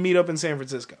going to meet up in San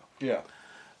Francisco. Yeah.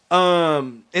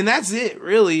 And that's it,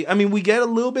 really. I mean, we get a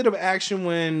little bit of action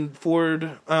when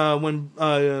Ford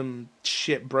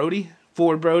Brody,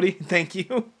 thank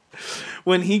you.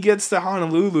 When he gets to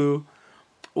Honolulu,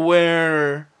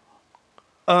 where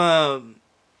Godzilla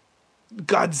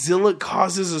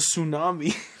causes a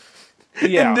tsunami.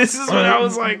 Yeah. And this is when I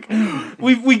was like,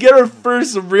 we get our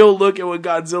first real look at what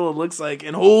Godzilla looks like,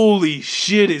 and holy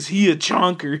shit, is he a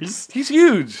chonkers. He's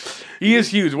huge. He is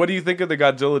huge. What do you think of the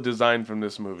Godzilla design from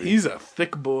this movie? He's a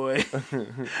thick boy.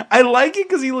 I like it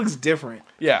because he looks different.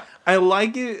 Yeah. I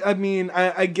like it. I mean,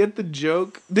 I get the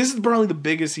joke. This is probably the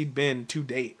biggest he'd been to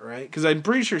date, right? Because I'm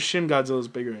pretty sure Shin Godzilla is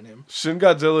bigger than him. Shin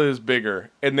Godzilla is bigger.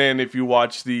 And then if you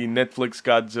watch the Netflix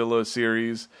Godzilla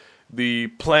series, the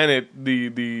planet, the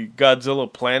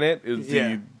Godzilla planet, is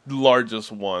Yeah. the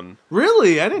largest one.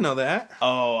 Really? I didn't know that.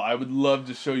 Oh, I would love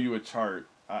to show you a chart.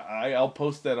 I'll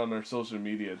post that on our social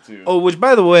media too. Oh, which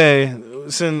by the way,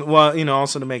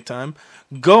 also to make time,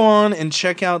 go on and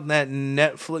check out that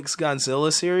Netflix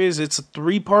Godzilla series. It's a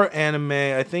 3-part anime.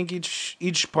 I think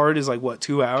each part is like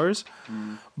 2 hours,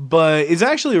 but it's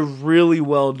actually really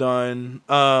well done.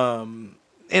 And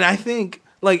I think,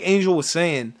 like Angel was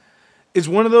saying, it's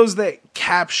one of those that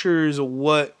captures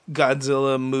what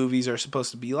Godzilla movies are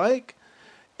supposed to be like.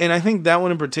 And I think that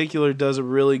one in particular does a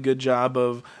really good job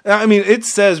of. I mean, it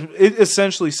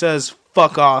essentially says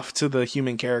 "fuck off" to the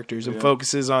human characters and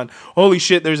focuses on holy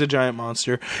shit, there's a giant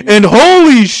monster, and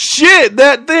holy shit,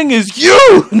 that thing is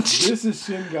huge. This is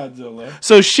Shin Godzilla.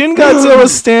 So Shin Godzilla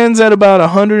stands at about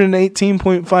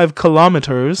 118.5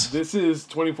 kilometers. This is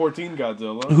 2014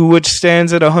 Godzilla. Which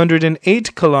stands at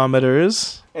 108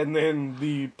 kilometers. And then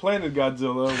the Planet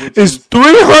Godzilla, which is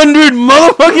 300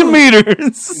 motherfucking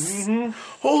meters.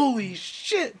 Holy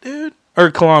shit, dude.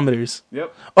 Or kilometers.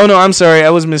 Yep. Oh, no, I'm sorry. I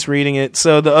was misreading it.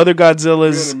 So the other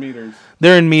Godzillas, 300 meters.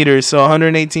 They're in meters. So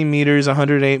 118 meters,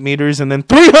 108 meters, and then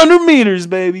 300 meters,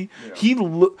 baby.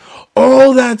 Yeah.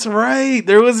 Oh, that's right.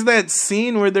 There was that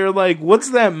scene where they're like,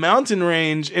 what's that mountain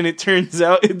range? And it turns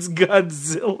out it's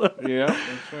Godzilla. Yeah,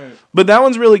 that's right. But that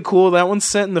one's really cool. That one's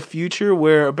set in the future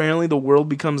where apparently the world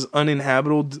becomes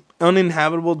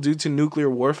uninhabitable due to nuclear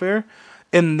warfare.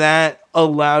 And that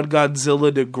allowed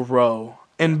Godzilla to grow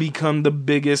and become the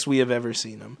biggest we have ever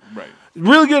seen him. Right.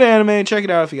 Really good anime. Check it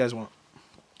out if you guys want.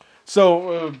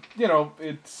 So,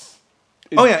 it's...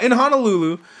 Oh, yeah, in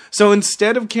Honolulu. So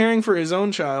instead of caring for his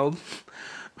own child,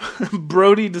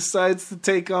 Brody decides to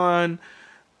take on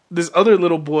this other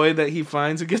little boy that he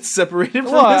finds who gets separated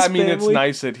from his family. It's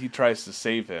nice that he tries to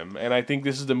save him. And I think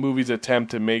this is the movie's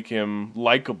attempt to make him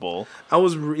likable.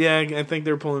 I think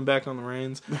they're pulling back on the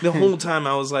reins. The whole time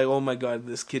I was like, oh my god,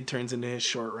 this kid turns into his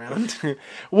short round.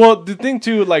 Well, the thing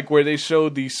too, like where they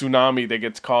showed the tsunami that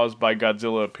gets caused by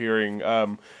Godzilla appearing,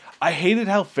 I hated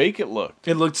how fake it looked.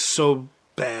 It looked so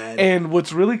bad. And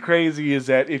what's really crazy is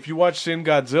that if you watch Shin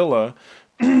Godzilla,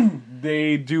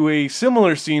 they do a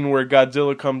similar scene where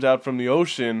Godzilla comes out from the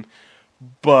ocean,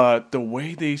 but the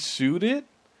way they shoot it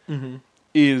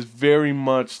is very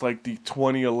much like the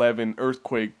 2011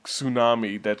 earthquake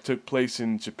tsunami that took place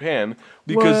in Japan,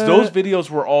 because those videos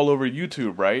were all over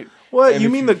YouTube, right? What? And you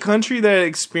mean the country that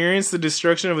experienced the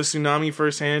destruction of a tsunami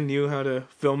firsthand knew how to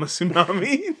film a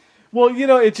tsunami? Well,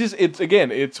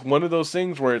 it's one of those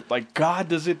things where, like, God,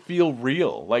 does it feel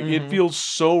real? Like, it feels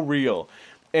so real.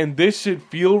 And this should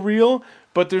feel real,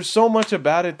 but there's so much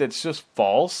about it that's just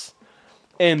false.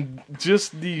 And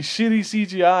just the shitty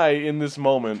CGI in this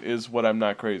moment is what I'm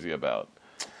not crazy about.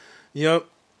 Yep.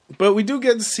 But we do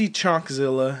get to see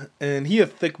Chonkzilla, and he a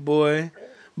thick boy.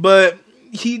 But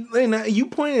you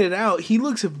pointed it out, he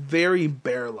looks very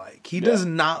bear-like. He does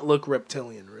not look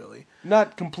reptilian, really.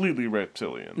 Not completely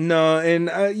reptilian. No, and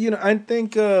I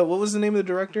think what was the name of the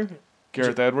director?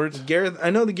 Gareth Edwards? I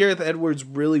know that Gareth Edwards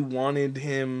really wanted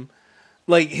him,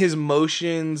 like, his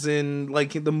motions and,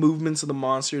 like, the movements of the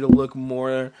monster to look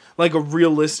more like a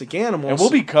realistic animal. And we'll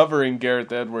be covering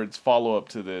Gareth Edwards' follow-up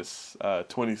to this,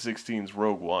 2016's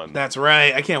Rogue One. That's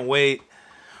right. I can't wait.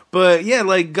 But, yeah,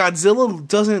 like, Godzilla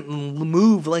doesn't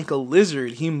move like a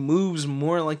lizard. He moves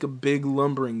more like a big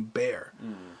lumbering bear.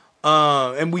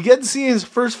 And we get to see his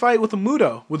first fight with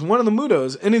one of the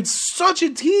Mutos, and it's such a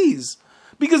tease.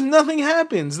 Because nothing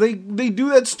happens. They do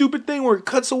that stupid thing where it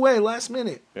cuts away last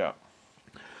minute. Yeah.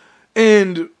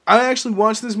 And I actually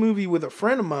watched this movie with a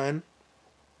friend of mine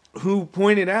who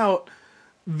pointed out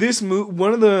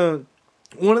one of the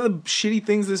shitty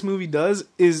things this movie does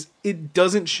is it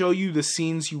doesn't show you the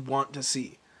scenes you want to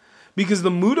see. Because the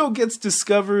Muto gets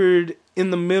discovered in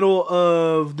the middle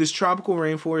of this tropical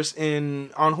rainforest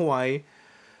on Hawaii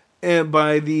and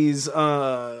by these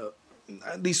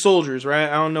soldiers, right?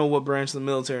 I don't know what branch of the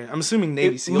military. I'm assuming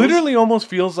Navy SEALs. It literally almost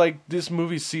feels like this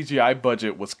movie's CGI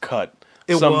budget was cut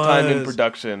sometime in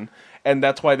production, and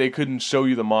that's why they couldn't show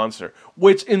you the monster.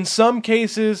 Which, in some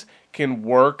cases, can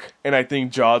work, and I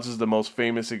think Jaws is the most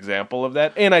famous example of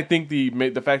that. And I think the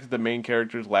fact that the main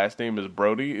character's last name is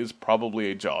Brody is probably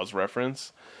a Jaws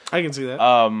reference. I can see that.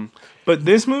 But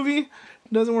this movie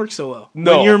doesn't work so well.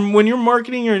 No. When you're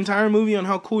marketing your entire movie on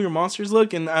how cool your monsters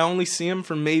look, and I only see them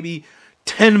for maybe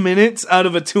 10 minutes out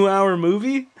of a 2-hour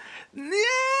movie,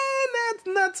 that's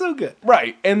not so good.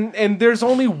 Right, and there's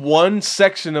only one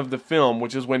section of the film,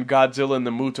 which is when Godzilla and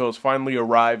the Mutos finally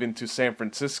arrive into San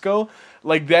Francisco.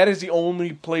 Like, that is the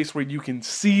only place where you can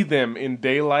see them in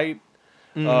daylight,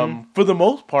 for the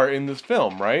most part in this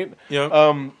film, right?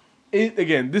 Yeah.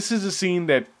 Again, this is a scene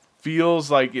that feels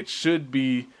like it should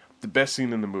be the best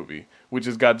scene in the movie, which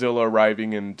is Godzilla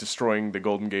arriving and destroying the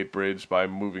Golden Gate Bridge by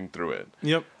moving through it.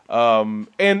 Yep.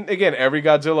 And again, every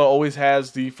Godzilla always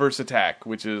has the first attack,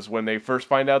 which is when they first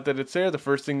find out that it's there. The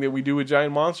first thing that we do with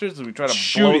giant monsters is we try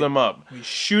to blow them up. We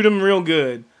shoot them real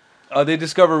good. They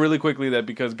discover really quickly that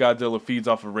because Godzilla feeds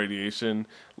off of radiation,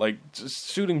 like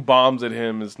just shooting bombs at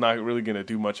him is not really going to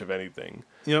do much of anything.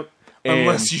 Yep.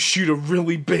 Unless you shoot a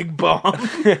really big bomb.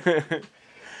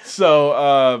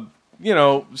 So,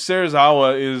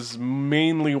 Serizawa is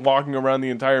mainly walking around the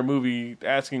entire movie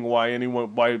asking why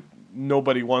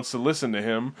nobody wants to listen to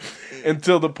him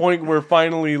until the point where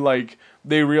finally, like,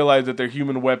 they realize that their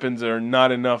human weapons are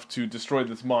not enough to destroy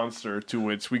this monster, to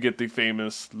which we get the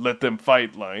famous "let them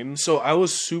fight" line. So I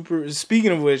was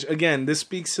speaking of which, again, this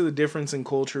speaks to the difference in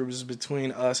cultures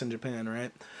between us and Japan,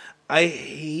 right? I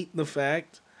hate the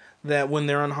fact that when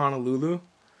they're on Honolulu,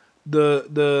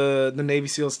 the Navy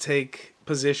SEALs take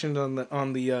positions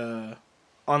on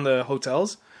the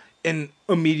hotels and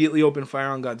immediately open fire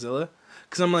on Godzilla.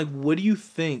 Because I'm like, what do you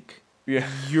think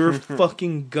your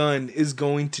fucking gun is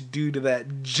going to do to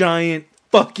that giant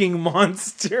fucking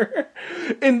monster?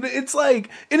 And it's like,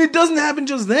 and it doesn't happen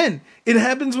just then. It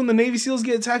happens when the Navy SEALs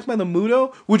get attacked by the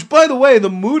Muto, which, by the way, the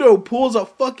Muto pulls a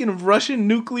fucking Russian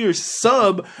nuclear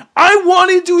sub. I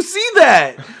wanted to see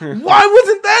that. Why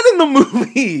wasn't that in the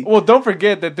movie? Well, don't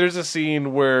forget that there's a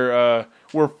scene where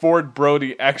Ford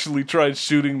Brody actually tries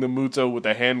shooting the Muto with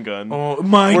a handgun. Oh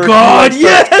my god!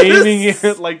 Yes, aiming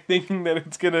it, like thinking that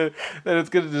it's gonna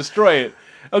destroy it.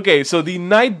 Okay, so the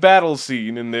night battle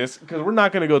scene in this, because we're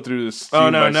not gonna go through this. Oh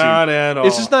no, not at all.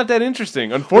 It's just not that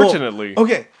interesting, unfortunately. Well,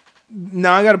 okay,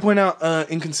 now I got to point out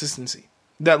inconsistency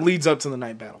that leads up to the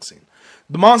night battle scene.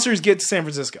 The monsters get to San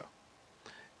Francisco.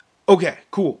 Okay,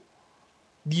 cool.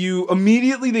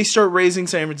 They start raising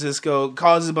San Francisco,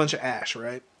 causes a bunch of ash,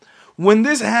 right? When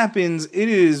this happens, it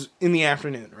is in the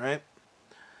afternoon, right?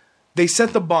 They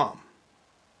set the bomb.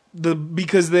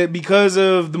 Because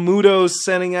of the Mutos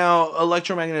sending out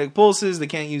electromagnetic pulses, they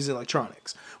can't use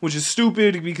electronics, which is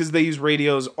stupid because they use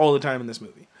radios all the time in this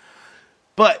movie.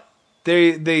 But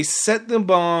they set the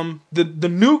bomb. The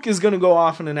nuke is going to go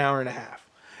off in an hour and a half.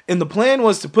 And the plan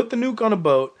was to put the nuke on a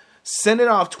boat, send it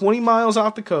off 20 miles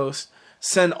off the coast,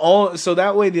 so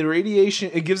that way the radiation,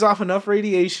 it gives off enough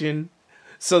radiation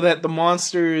so that the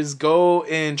monsters go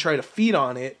and try to feed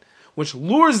on it, which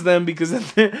lures them because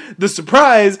the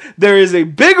surprise, there is a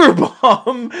bigger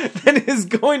bomb that is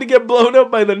going to get blown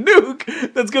up by the nuke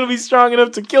that's going to be strong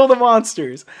enough to kill the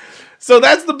monsters. So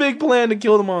that's the big plan to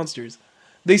kill the monsters.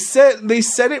 They set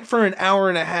it for an hour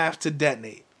and a half to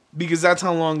detonate because that's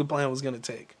how long the plan was going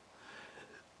to take.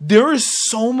 There is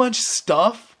so much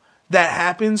stuff that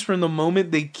happens from the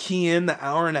moment they key in the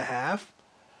hour and a half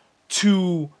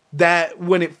to that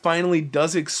when it finally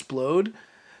does explode,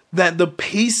 that the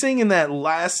pacing in that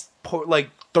last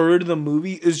third of the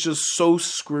movie is just so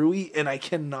screwy, and I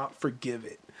cannot forgive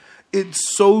it.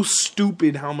 It's so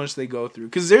stupid how much they go through.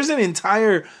 Because there's an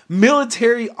entire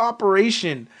military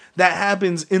operation that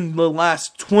happens in the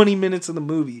last 20 minutes of the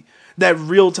movie that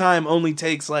real time only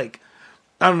takes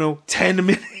 10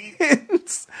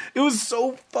 minutes. It was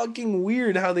so fucking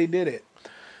weird how they did it.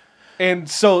 And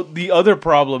so the other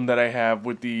problem that I have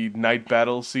with the night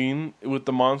battle scene with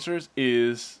the monsters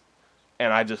is,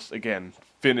 and I just, again,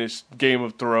 finished Game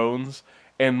of Thrones,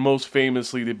 and most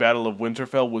famously the Battle of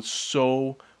Winterfell was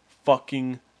so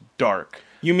fucking dark.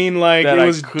 You mean like it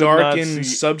was dark in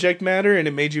subject matter and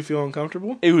it made you feel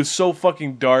uncomfortable? It was so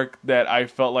fucking dark that I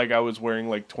felt like I was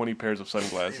wearing 20 pairs of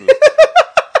sunglasses.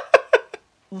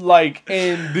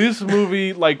 In this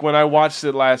movie, when I watched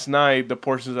it last night, the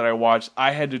portions that I watched,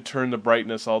 I had to turn the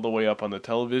brightness all the way up on the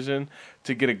television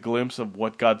to get a glimpse of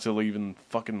what Godzilla even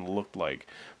fucking looked like.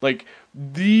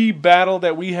 The battle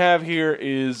that we have here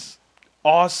is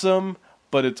awesome,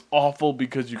 but it's awful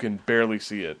because you can barely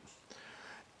see it.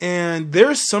 And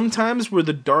there's some times where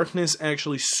the darkness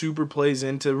actually super plays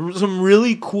into some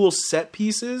really cool set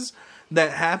pieces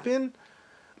that happen.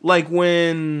 Like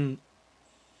when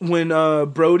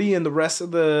Brody and the rest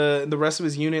of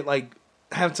his unit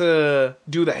have to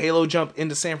do the halo jump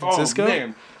into San Francisco. Oh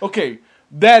man. Okay.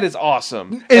 That is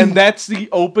awesome. And that's the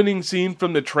opening scene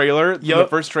from the trailer, the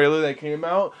first trailer that came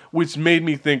out, which made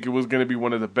me think it was going to be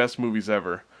one of the best movies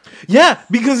ever. Yeah,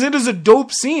 because it is a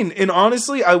dope scene. And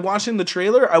honestly, I watched in the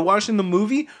trailer, I watched in the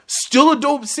movie, still a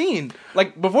dope scene.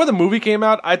 Before the movie came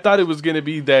out, I thought it was going to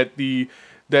be that the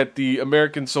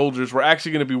American soldiers were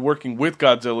actually going to be working with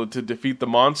Godzilla to defeat the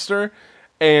monster,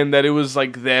 and that it was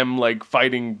them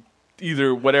fighting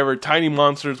either whatever tiny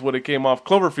monsters would have came off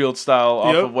Cloverfield style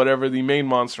off Yep. of whatever the main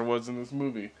monster was in this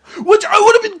movie. Which I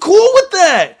would have been cool with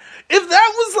that. If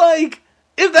that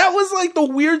was like the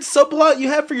weird subplot you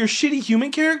have for your shitty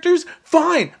human characters,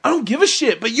 fine. I don't give a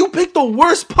shit. But you picked the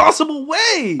worst possible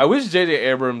way. I wish J.J.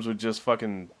 Abrams would just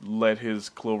fucking let his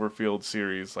Cloverfield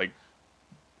series like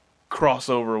cross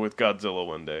over with Godzilla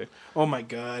one day. Oh my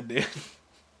god, dude.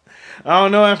 I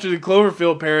don't know, after the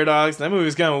Cloverfield paradox, that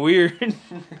movie's kind of weird.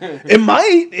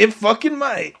 It fucking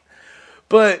might.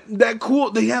 But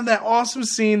they have that awesome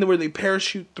scene where they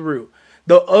parachute through.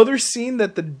 The other scene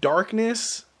that the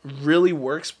darkness really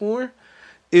works for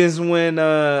is when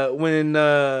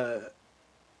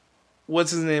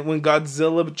what's his name? When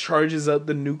Godzilla charges up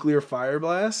the nuclear fire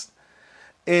blast.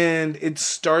 And it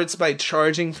starts by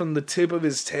charging from the tip of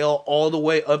his tail all the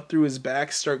way up through his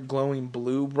back, start glowing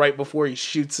blue right before he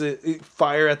shoots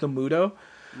fire at the Muto.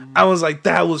 Mm-hmm. I was like,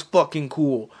 that was fucking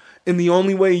cool. And the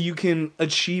only way you can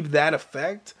achieve that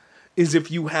effect is if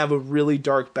you have a really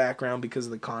dark background because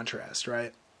of the contrast,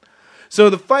 right? So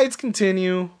the fights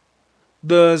continue.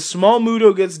 The small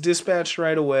Muto gets dispatched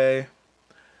right away.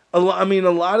 A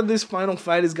lot of this final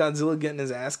fight is Godzilla getting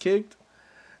his ass kicked.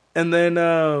 And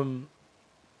then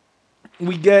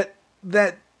we get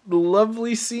that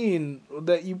lovely scene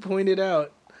that you pointed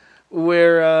out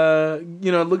where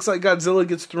it looks like Godzilla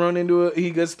gets thrown into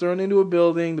a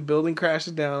building. The building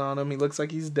crashes down on him. He looks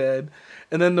like he's dead.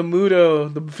 And then the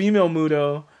female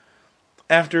Muto,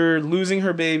 after losing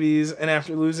her babies and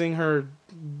after losing her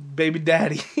baby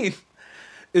daddy,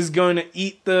 is going to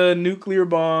eat the nuclear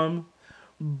bomb.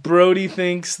 Brody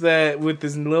thinks that with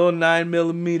his little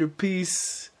 9mm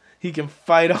piece, he can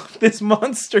fight off this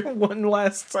monster one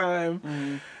last time.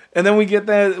 Mm. And then we get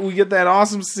that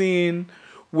awesome scene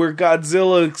where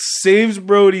Godzilla saves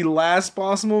Brody last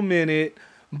possible minute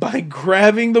by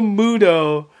grabbing the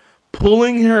Muto,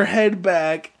 pulling her head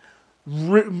back,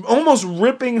 almost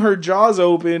ripping her jaws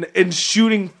open, and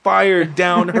shooting fire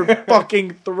down her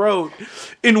fucking throat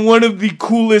in one of the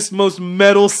coolest, most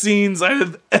metal scenes I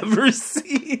have ever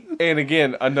seen. And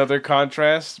again, another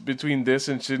contrast between this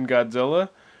and Shin Godzilla.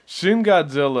 Shin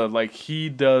Godzilla, like, he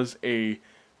does a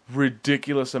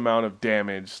ridiculous amount of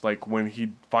damage, like when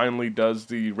he finally does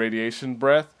the radiation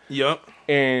breath. Yep.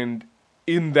 And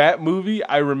in that movie,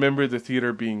 I remember the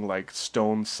theater being like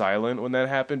stone silent when that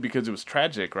happened because it was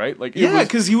tragic, right? Like,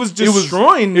 because he was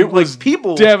destroying it was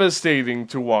people. Devastating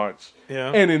to watch.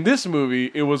 Yeah. And in this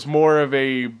movie, it was more of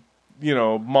a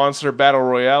monster battle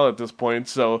royale at this point.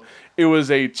 So it was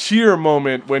a cheer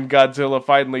moment when Godzilla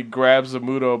finally grabs a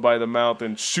Muto by the mouth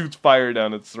and shoots fire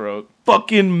down its throat.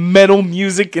 Fucking metal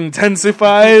music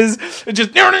intensifies. It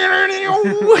just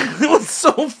it was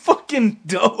so fucking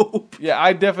dope. Yeah,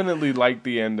 I definitely like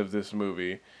the end of this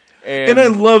movie. And I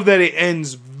love that it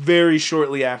ends very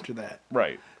shortly after that.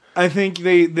 Right. I think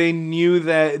they knew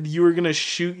that you were going to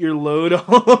shoot your load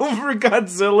all over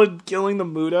Godzilla killing the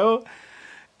Muto.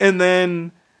 And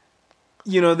then,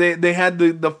 they had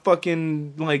the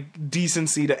fucking, like,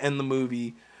 decency to end the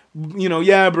movie.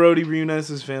 Brody reunites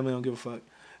his family, don't give a fuck.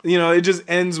 It just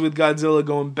ends with Godzilla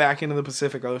going back into the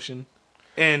Pacific Ocean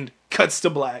and cuts to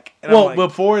black. And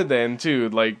before then, too,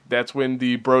 like, that's when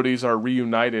the Brodies are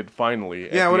reunited finally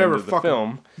at the end of the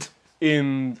film.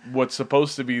 In what's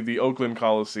supposed to be the Oakland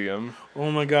Coliseum. Oh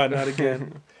my god, not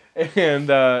again. And,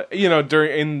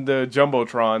 in the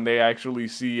Jumbotron, they actually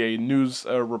see a news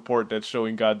report that's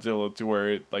showing Godzilla to where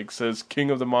it, like, says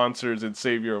King of the Monsters and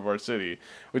Savior of our city.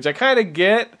 Which I kind of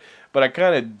get, but I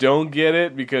kind of don't get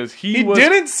it because he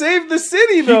didn't save the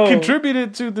city, though! He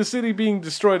contributed to the city being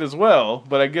destroyed as well,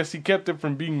 but I guess he kept it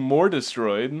from being more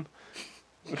destroyed.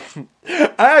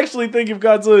 I actually think if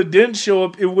Godzilla didn't show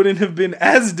up, it wouldn't have been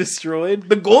as destroyed.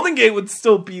 The Golden Gate would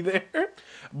still be there.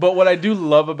 But what I do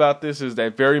love about this is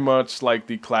that very much like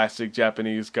the classic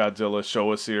Japanese Godzilla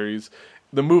Showa series,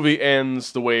 the movie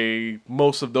ends the way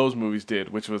most of those movies did,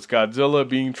 which was Godzilla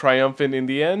being triumphant in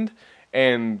the end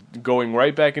and going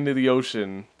right back into the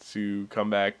ocean to come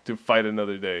back to fight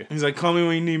another day. He's like, call me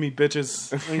when you need me,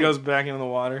 bitches. And he goes back into the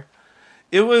water.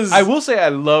 I will say I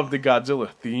love the Godzilla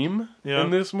theme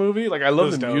in this movie. Like, I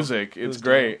love the music. It's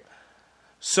great. Dope.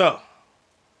 So,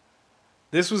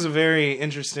 this was a very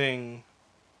interesting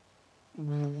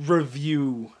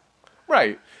review.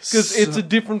 Right. Because it's a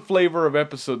different flavor of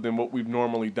episode than what we've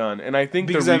normally done. And I think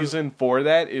the reason for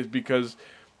that is because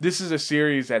this is a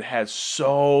series that has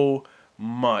so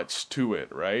much to it,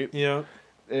 right? Yeah.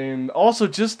 And also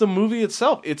just the movie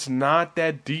itself. It's not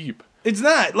that deep. It's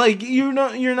not. Like, you're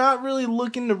not really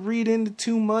looking to read into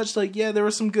too much. Like, yeah, there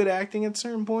was some good acting at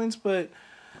certain points, but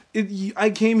I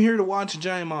came here to watch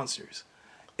giant monsters.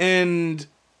 And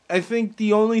I think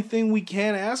the only thing we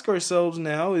can ask ourselves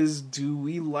now is, do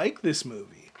we like this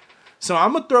movie? So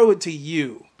I'm going to throw it to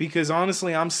you, because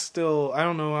honestly, I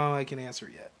don't know how I can answer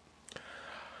yet.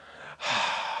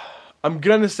 I'm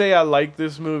going to say I like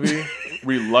this movie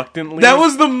reluctantly. That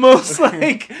was the most,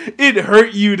 it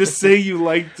hurt you to say you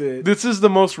liked it. This is the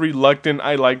most reluctant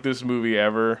I like this movie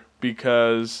ever,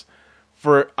 because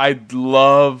I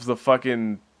love the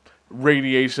fucking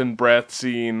radiation breath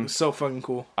scene. So fucking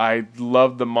cool. I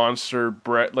love the monster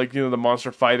breath, the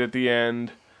monster fight at the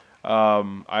end.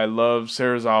 I love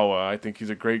Serizawa. I think he's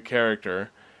a great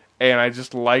character. And I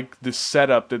just like the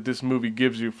setup that this movie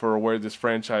gives you for where this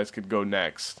franchise could go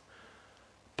next.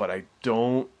 But I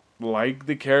don't like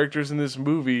the characters in this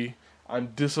movie. I'm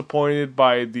disappointed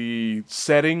by the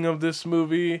setting of this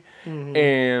movie. Mm-hmm.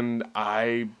 And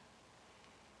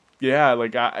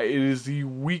it is the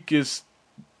weakest,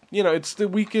 it's the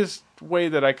weakest way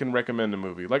that I can recommend a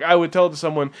movie. Like, I would tell to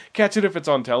someone, catch it if it's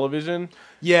on television.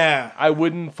 Yeah. I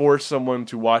wouldn't force someone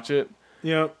to watch it.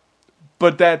 Yep.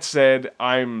 But that said,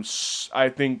 I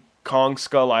think Kong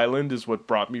Skull Island is what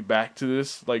brought me back to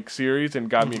this series and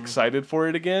got me excited for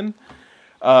it again.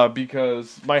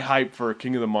 Because my hype for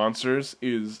King of the Monsters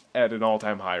is at an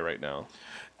all-time high right now.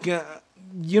 Yeah,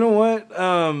 you know what?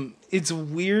 It's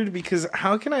weird because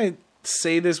how can I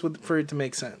say this for it to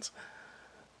make sense?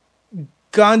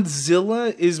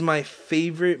 Godzilla is my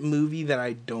favorite movie that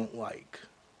I don't like.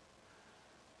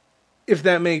 If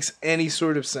that makes any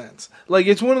sort of sense.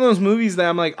 It's one of those movies that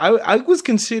I'm like, I was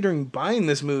considering buying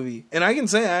this movie, and I can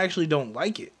say I actually don't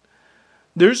like it.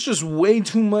 There's just way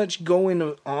too much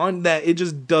going on that it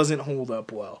just doesn't hold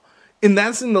up well. And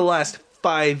that's in the last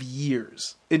 5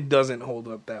 years. It doesn't hold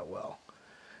up that well.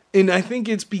 And I think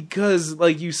it's because,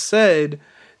 like you said,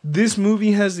 this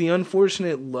movie has the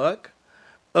unfortunate luck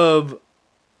of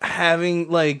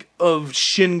having, of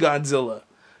Shin Godzilla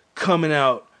coming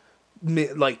out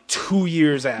 2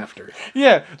 years after.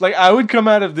 Yeah, I would come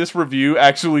out of this review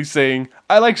actually saying,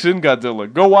 I like Shin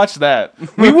Godzilla. Go watch that.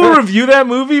 We will review that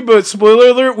movie, but spoiler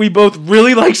alert, we both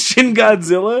really like Shin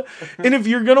Godzilla. And if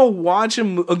you're going to watch a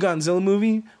Godzilla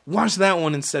movie, watch that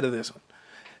one instead of this one.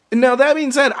 And now, that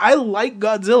being said, I like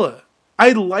Godzilla.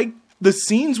 I like the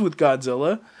scenes with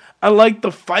Godzilla. I like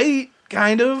the fight.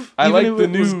 Kind of. I like the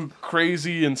new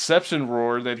crazy Inception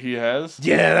roar that he has.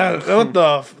 Yeah,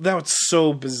 that was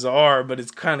so bizarre, but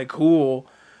it's kind of cool.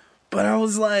 But I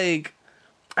was like,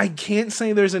 I can't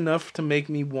say there's enough to make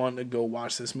me want to go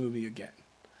watch this movie again.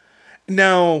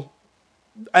 Now,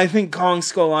 I think Kong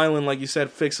Skull Island, like you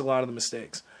said, fixed a lot of the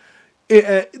mistakes.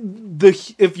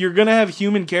 If you're gonna have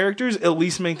human characters, at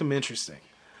least make them interesting.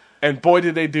 And boy,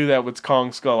 did they do that with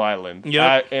Kong Skull Island.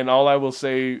 Yep. And all I will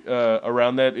say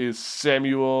around that is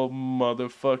Samuel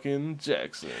motherfucking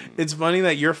Jackson. It's funny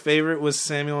that your favorite was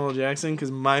Samuel L. Jackson, because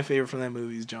my favorite from that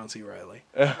movie is John C. Reilly.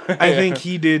 I think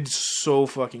he did so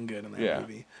fucking good in that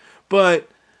movie. But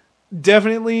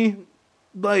definitely,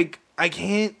 I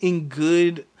can't in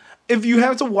good... If you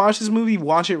have to watch this movie,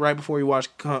 watch it right before you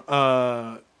watch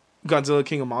Godzilla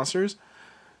King of Monsters.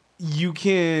 You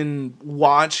can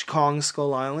watch Kong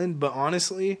Skull Island, but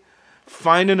honestly,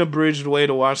 find an abridged way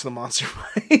to watch the monster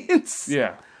fights.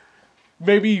 Yeah.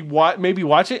 Maybe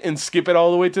watch it and skip it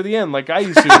all the way to the end, like I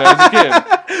used to when I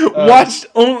was a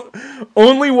kid.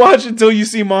 Only watch until you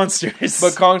see monsters.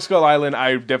 But Kong Skull Island,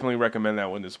 I definitely recommend that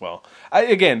one as well.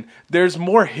 Again, there's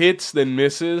more hits than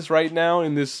misses right now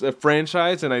in this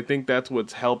franchise, and I think that's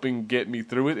what's helping get me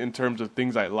through it in terms of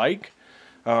things I like.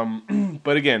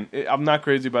 But again, I'm not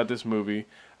crazy about this movie,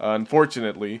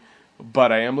 unfortunately,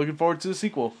 but I am looking forward to the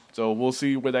sequel, so we'll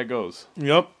see where that goes.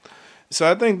 Yep. So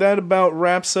I think that about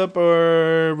wraps up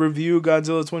our review of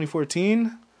Godzilla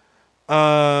 2014.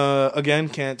 Again,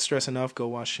 can't stress enough, go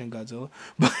watch Shin Godzilla.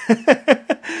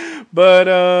 But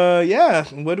yeah,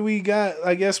 what do we got?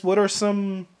 I guess, what are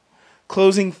some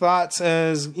closing thoughts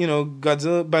as,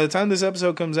 Godzilla, by the time this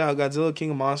episode comes out, Godzilla King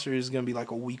of Monsters is going to be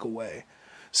a week away.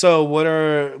 So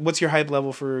what's your hype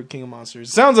level for King of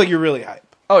Monsters? Sounds like you're really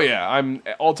hype. Oh yeah, I'm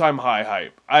all-time high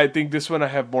hype. I think this one I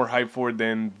have more hype for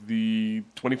than the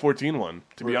 2014 one,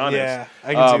 to be honest. Yeah,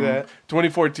 I can see that.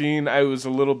 2014, I was a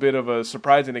little bit of a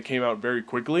surprise, and it came out very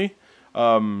quickly.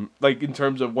 In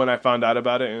terms of when I found out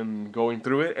about it and going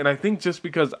through it. And I think just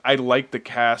because I like the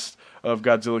cast of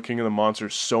Godzilla King of the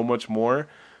Monsters so much more,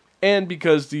 and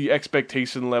because the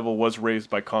expectation level was raised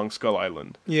by Kong Skull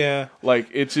Island. Yeah.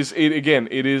 It's just,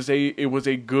 it was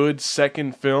a good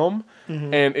second film,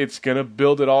 and it's going to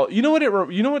build it all. You know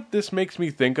what this makes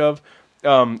me think of?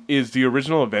 Is the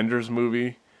original Avengers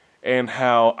movie, and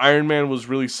how Iron Man was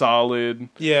really solid.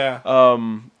 Yeah.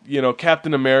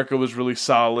 Captain America was really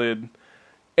solid.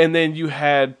 And then you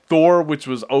had Thor, which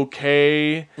was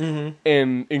okay,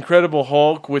 and Incredible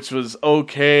Hulk, which was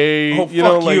okay. Oh, fuck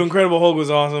you! Incredible Hulk was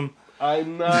awesome.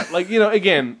 I'm not like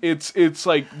again, it's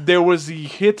like there was the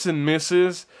hits and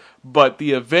misses, but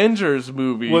the Avengers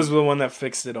movie was the one that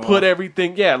fixed it all. Put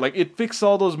everything, like it fixed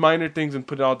all those minor things and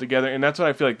put it all together, and that's what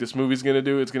I feel like this movie's gonna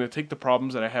do. It's gonna take the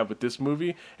problems that I have with this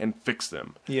movie and fix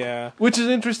them. Yeah, which is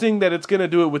interesting that it's gonna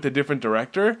do it with a different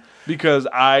director, because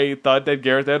I thought that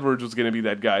Gareth Edwards was gonna be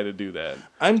that guy to do that.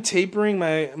 I'm tapering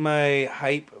my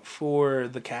hype for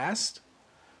the cast,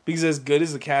 because as good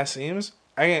as the cast seems,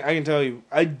 I can tell you,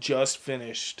 I just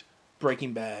finished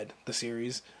Breaking Bad, the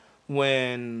series,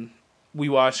 when we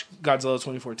watched Godzilla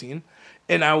 2014,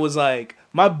 and I was like,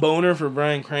 my boner for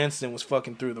Bryan Cranston was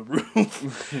fucking through the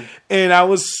roof. And I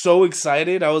was so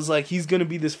excited. I was like, he's going to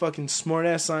be this fucking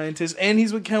smart-ass scientist, and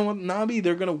he's with Ken Watanabe.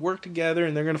 They're going to work together,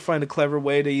 and they're going to find a clever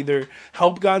way to either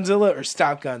help Godzilla or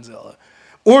stop Godzilla.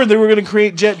 Or they were going to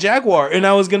create Jet Jaguar, and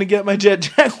I was going to get my Jet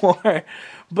Jaguar.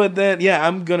 But then,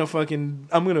 I'm going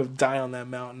to die on that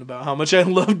mountain about how much I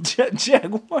love Jet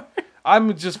Jaguar.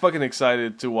 I'm just fucking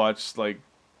excited to watch,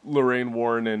 Lorraine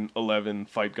Warren and Eleven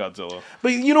fight Godzilla.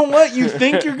 But you know what? You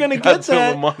think you're going to get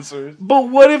that. Monsters. But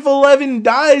what if 11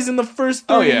 dies in the first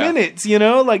 30 minutes,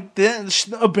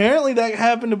 apparently that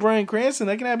happened to Bryan Cranston.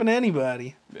 That can happen to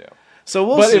anybody. Yeah. So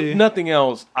we'll see. But if nothing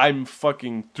else, I'm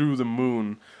fucking through the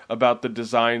moon about the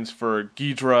designs for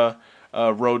Ghidorah,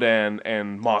 Rodan,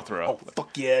 and Mothra. Oh,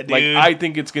 fuck yeah, dude. I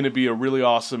think it's going to be a really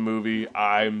awesome movie.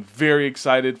 I'm very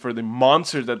excited for the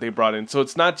monsters that they brought in. So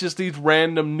it's not just these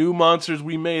random new monsters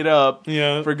we made up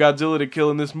for Godzilla to kill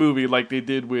in this movie like they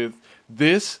did with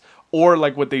this, or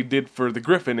like what they did for the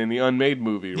Griffin in the Unmade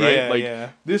movie,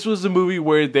 right? This was a movie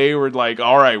where they were like,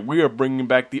 all right, we are bringing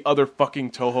back the other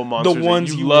fucking Toho monsters the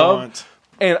ones that you love. Want.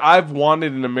 And I've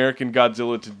wanted an American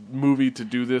Godzilla movie to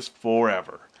do this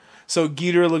forever. So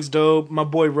Ghidorah looks dope. My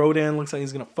boy Rodan looks like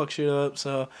he's gonna fuck shit up.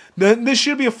 So this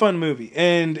should be a fun movie,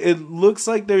 and it looks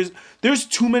like there's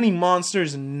too many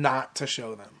monsters not to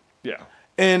show them. Yeah.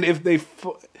 And if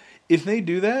they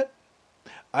do that,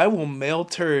 I will mail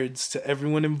turds to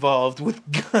everyone involved with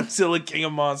Godzilla King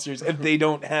of Monsters if they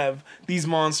don't have these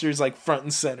monsters front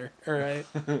and center. All right.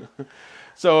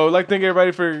 So I'd like to thank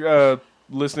everybody for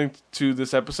listening to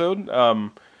this episode.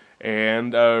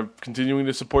 And continuing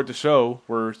to support the show.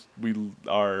 We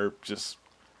are just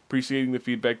appreciating the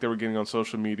feedback that we're getting on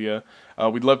social media.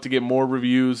 We'd love to get more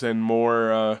reviews and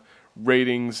more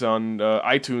ratings on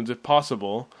iTunes if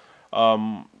possible.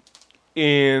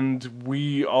 And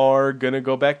we are going to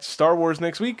go back to Star Wars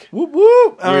next week. Whoop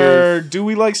whoop! Do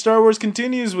We Like Star Wars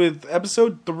continues with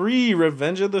Episode 3,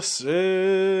 Revenge of the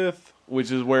Sith. Which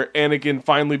is where Anakin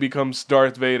finally becomes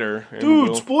Darth Vader.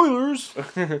 Dude, spoilers!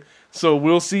 So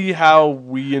we'll see how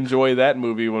we enjoy that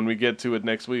movie when we get to it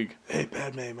next week. Hey,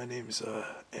 Padme, my name is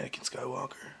Anakin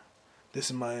Skywalker. This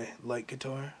is my light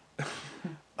guitar.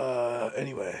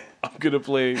 Anyway. I'm going to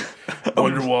play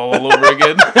Wonderwall all over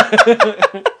again.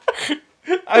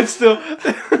 I still...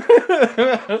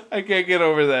 I can't get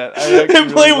over that. And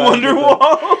play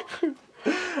Wonderwall?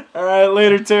 Alright,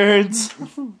 later, turds.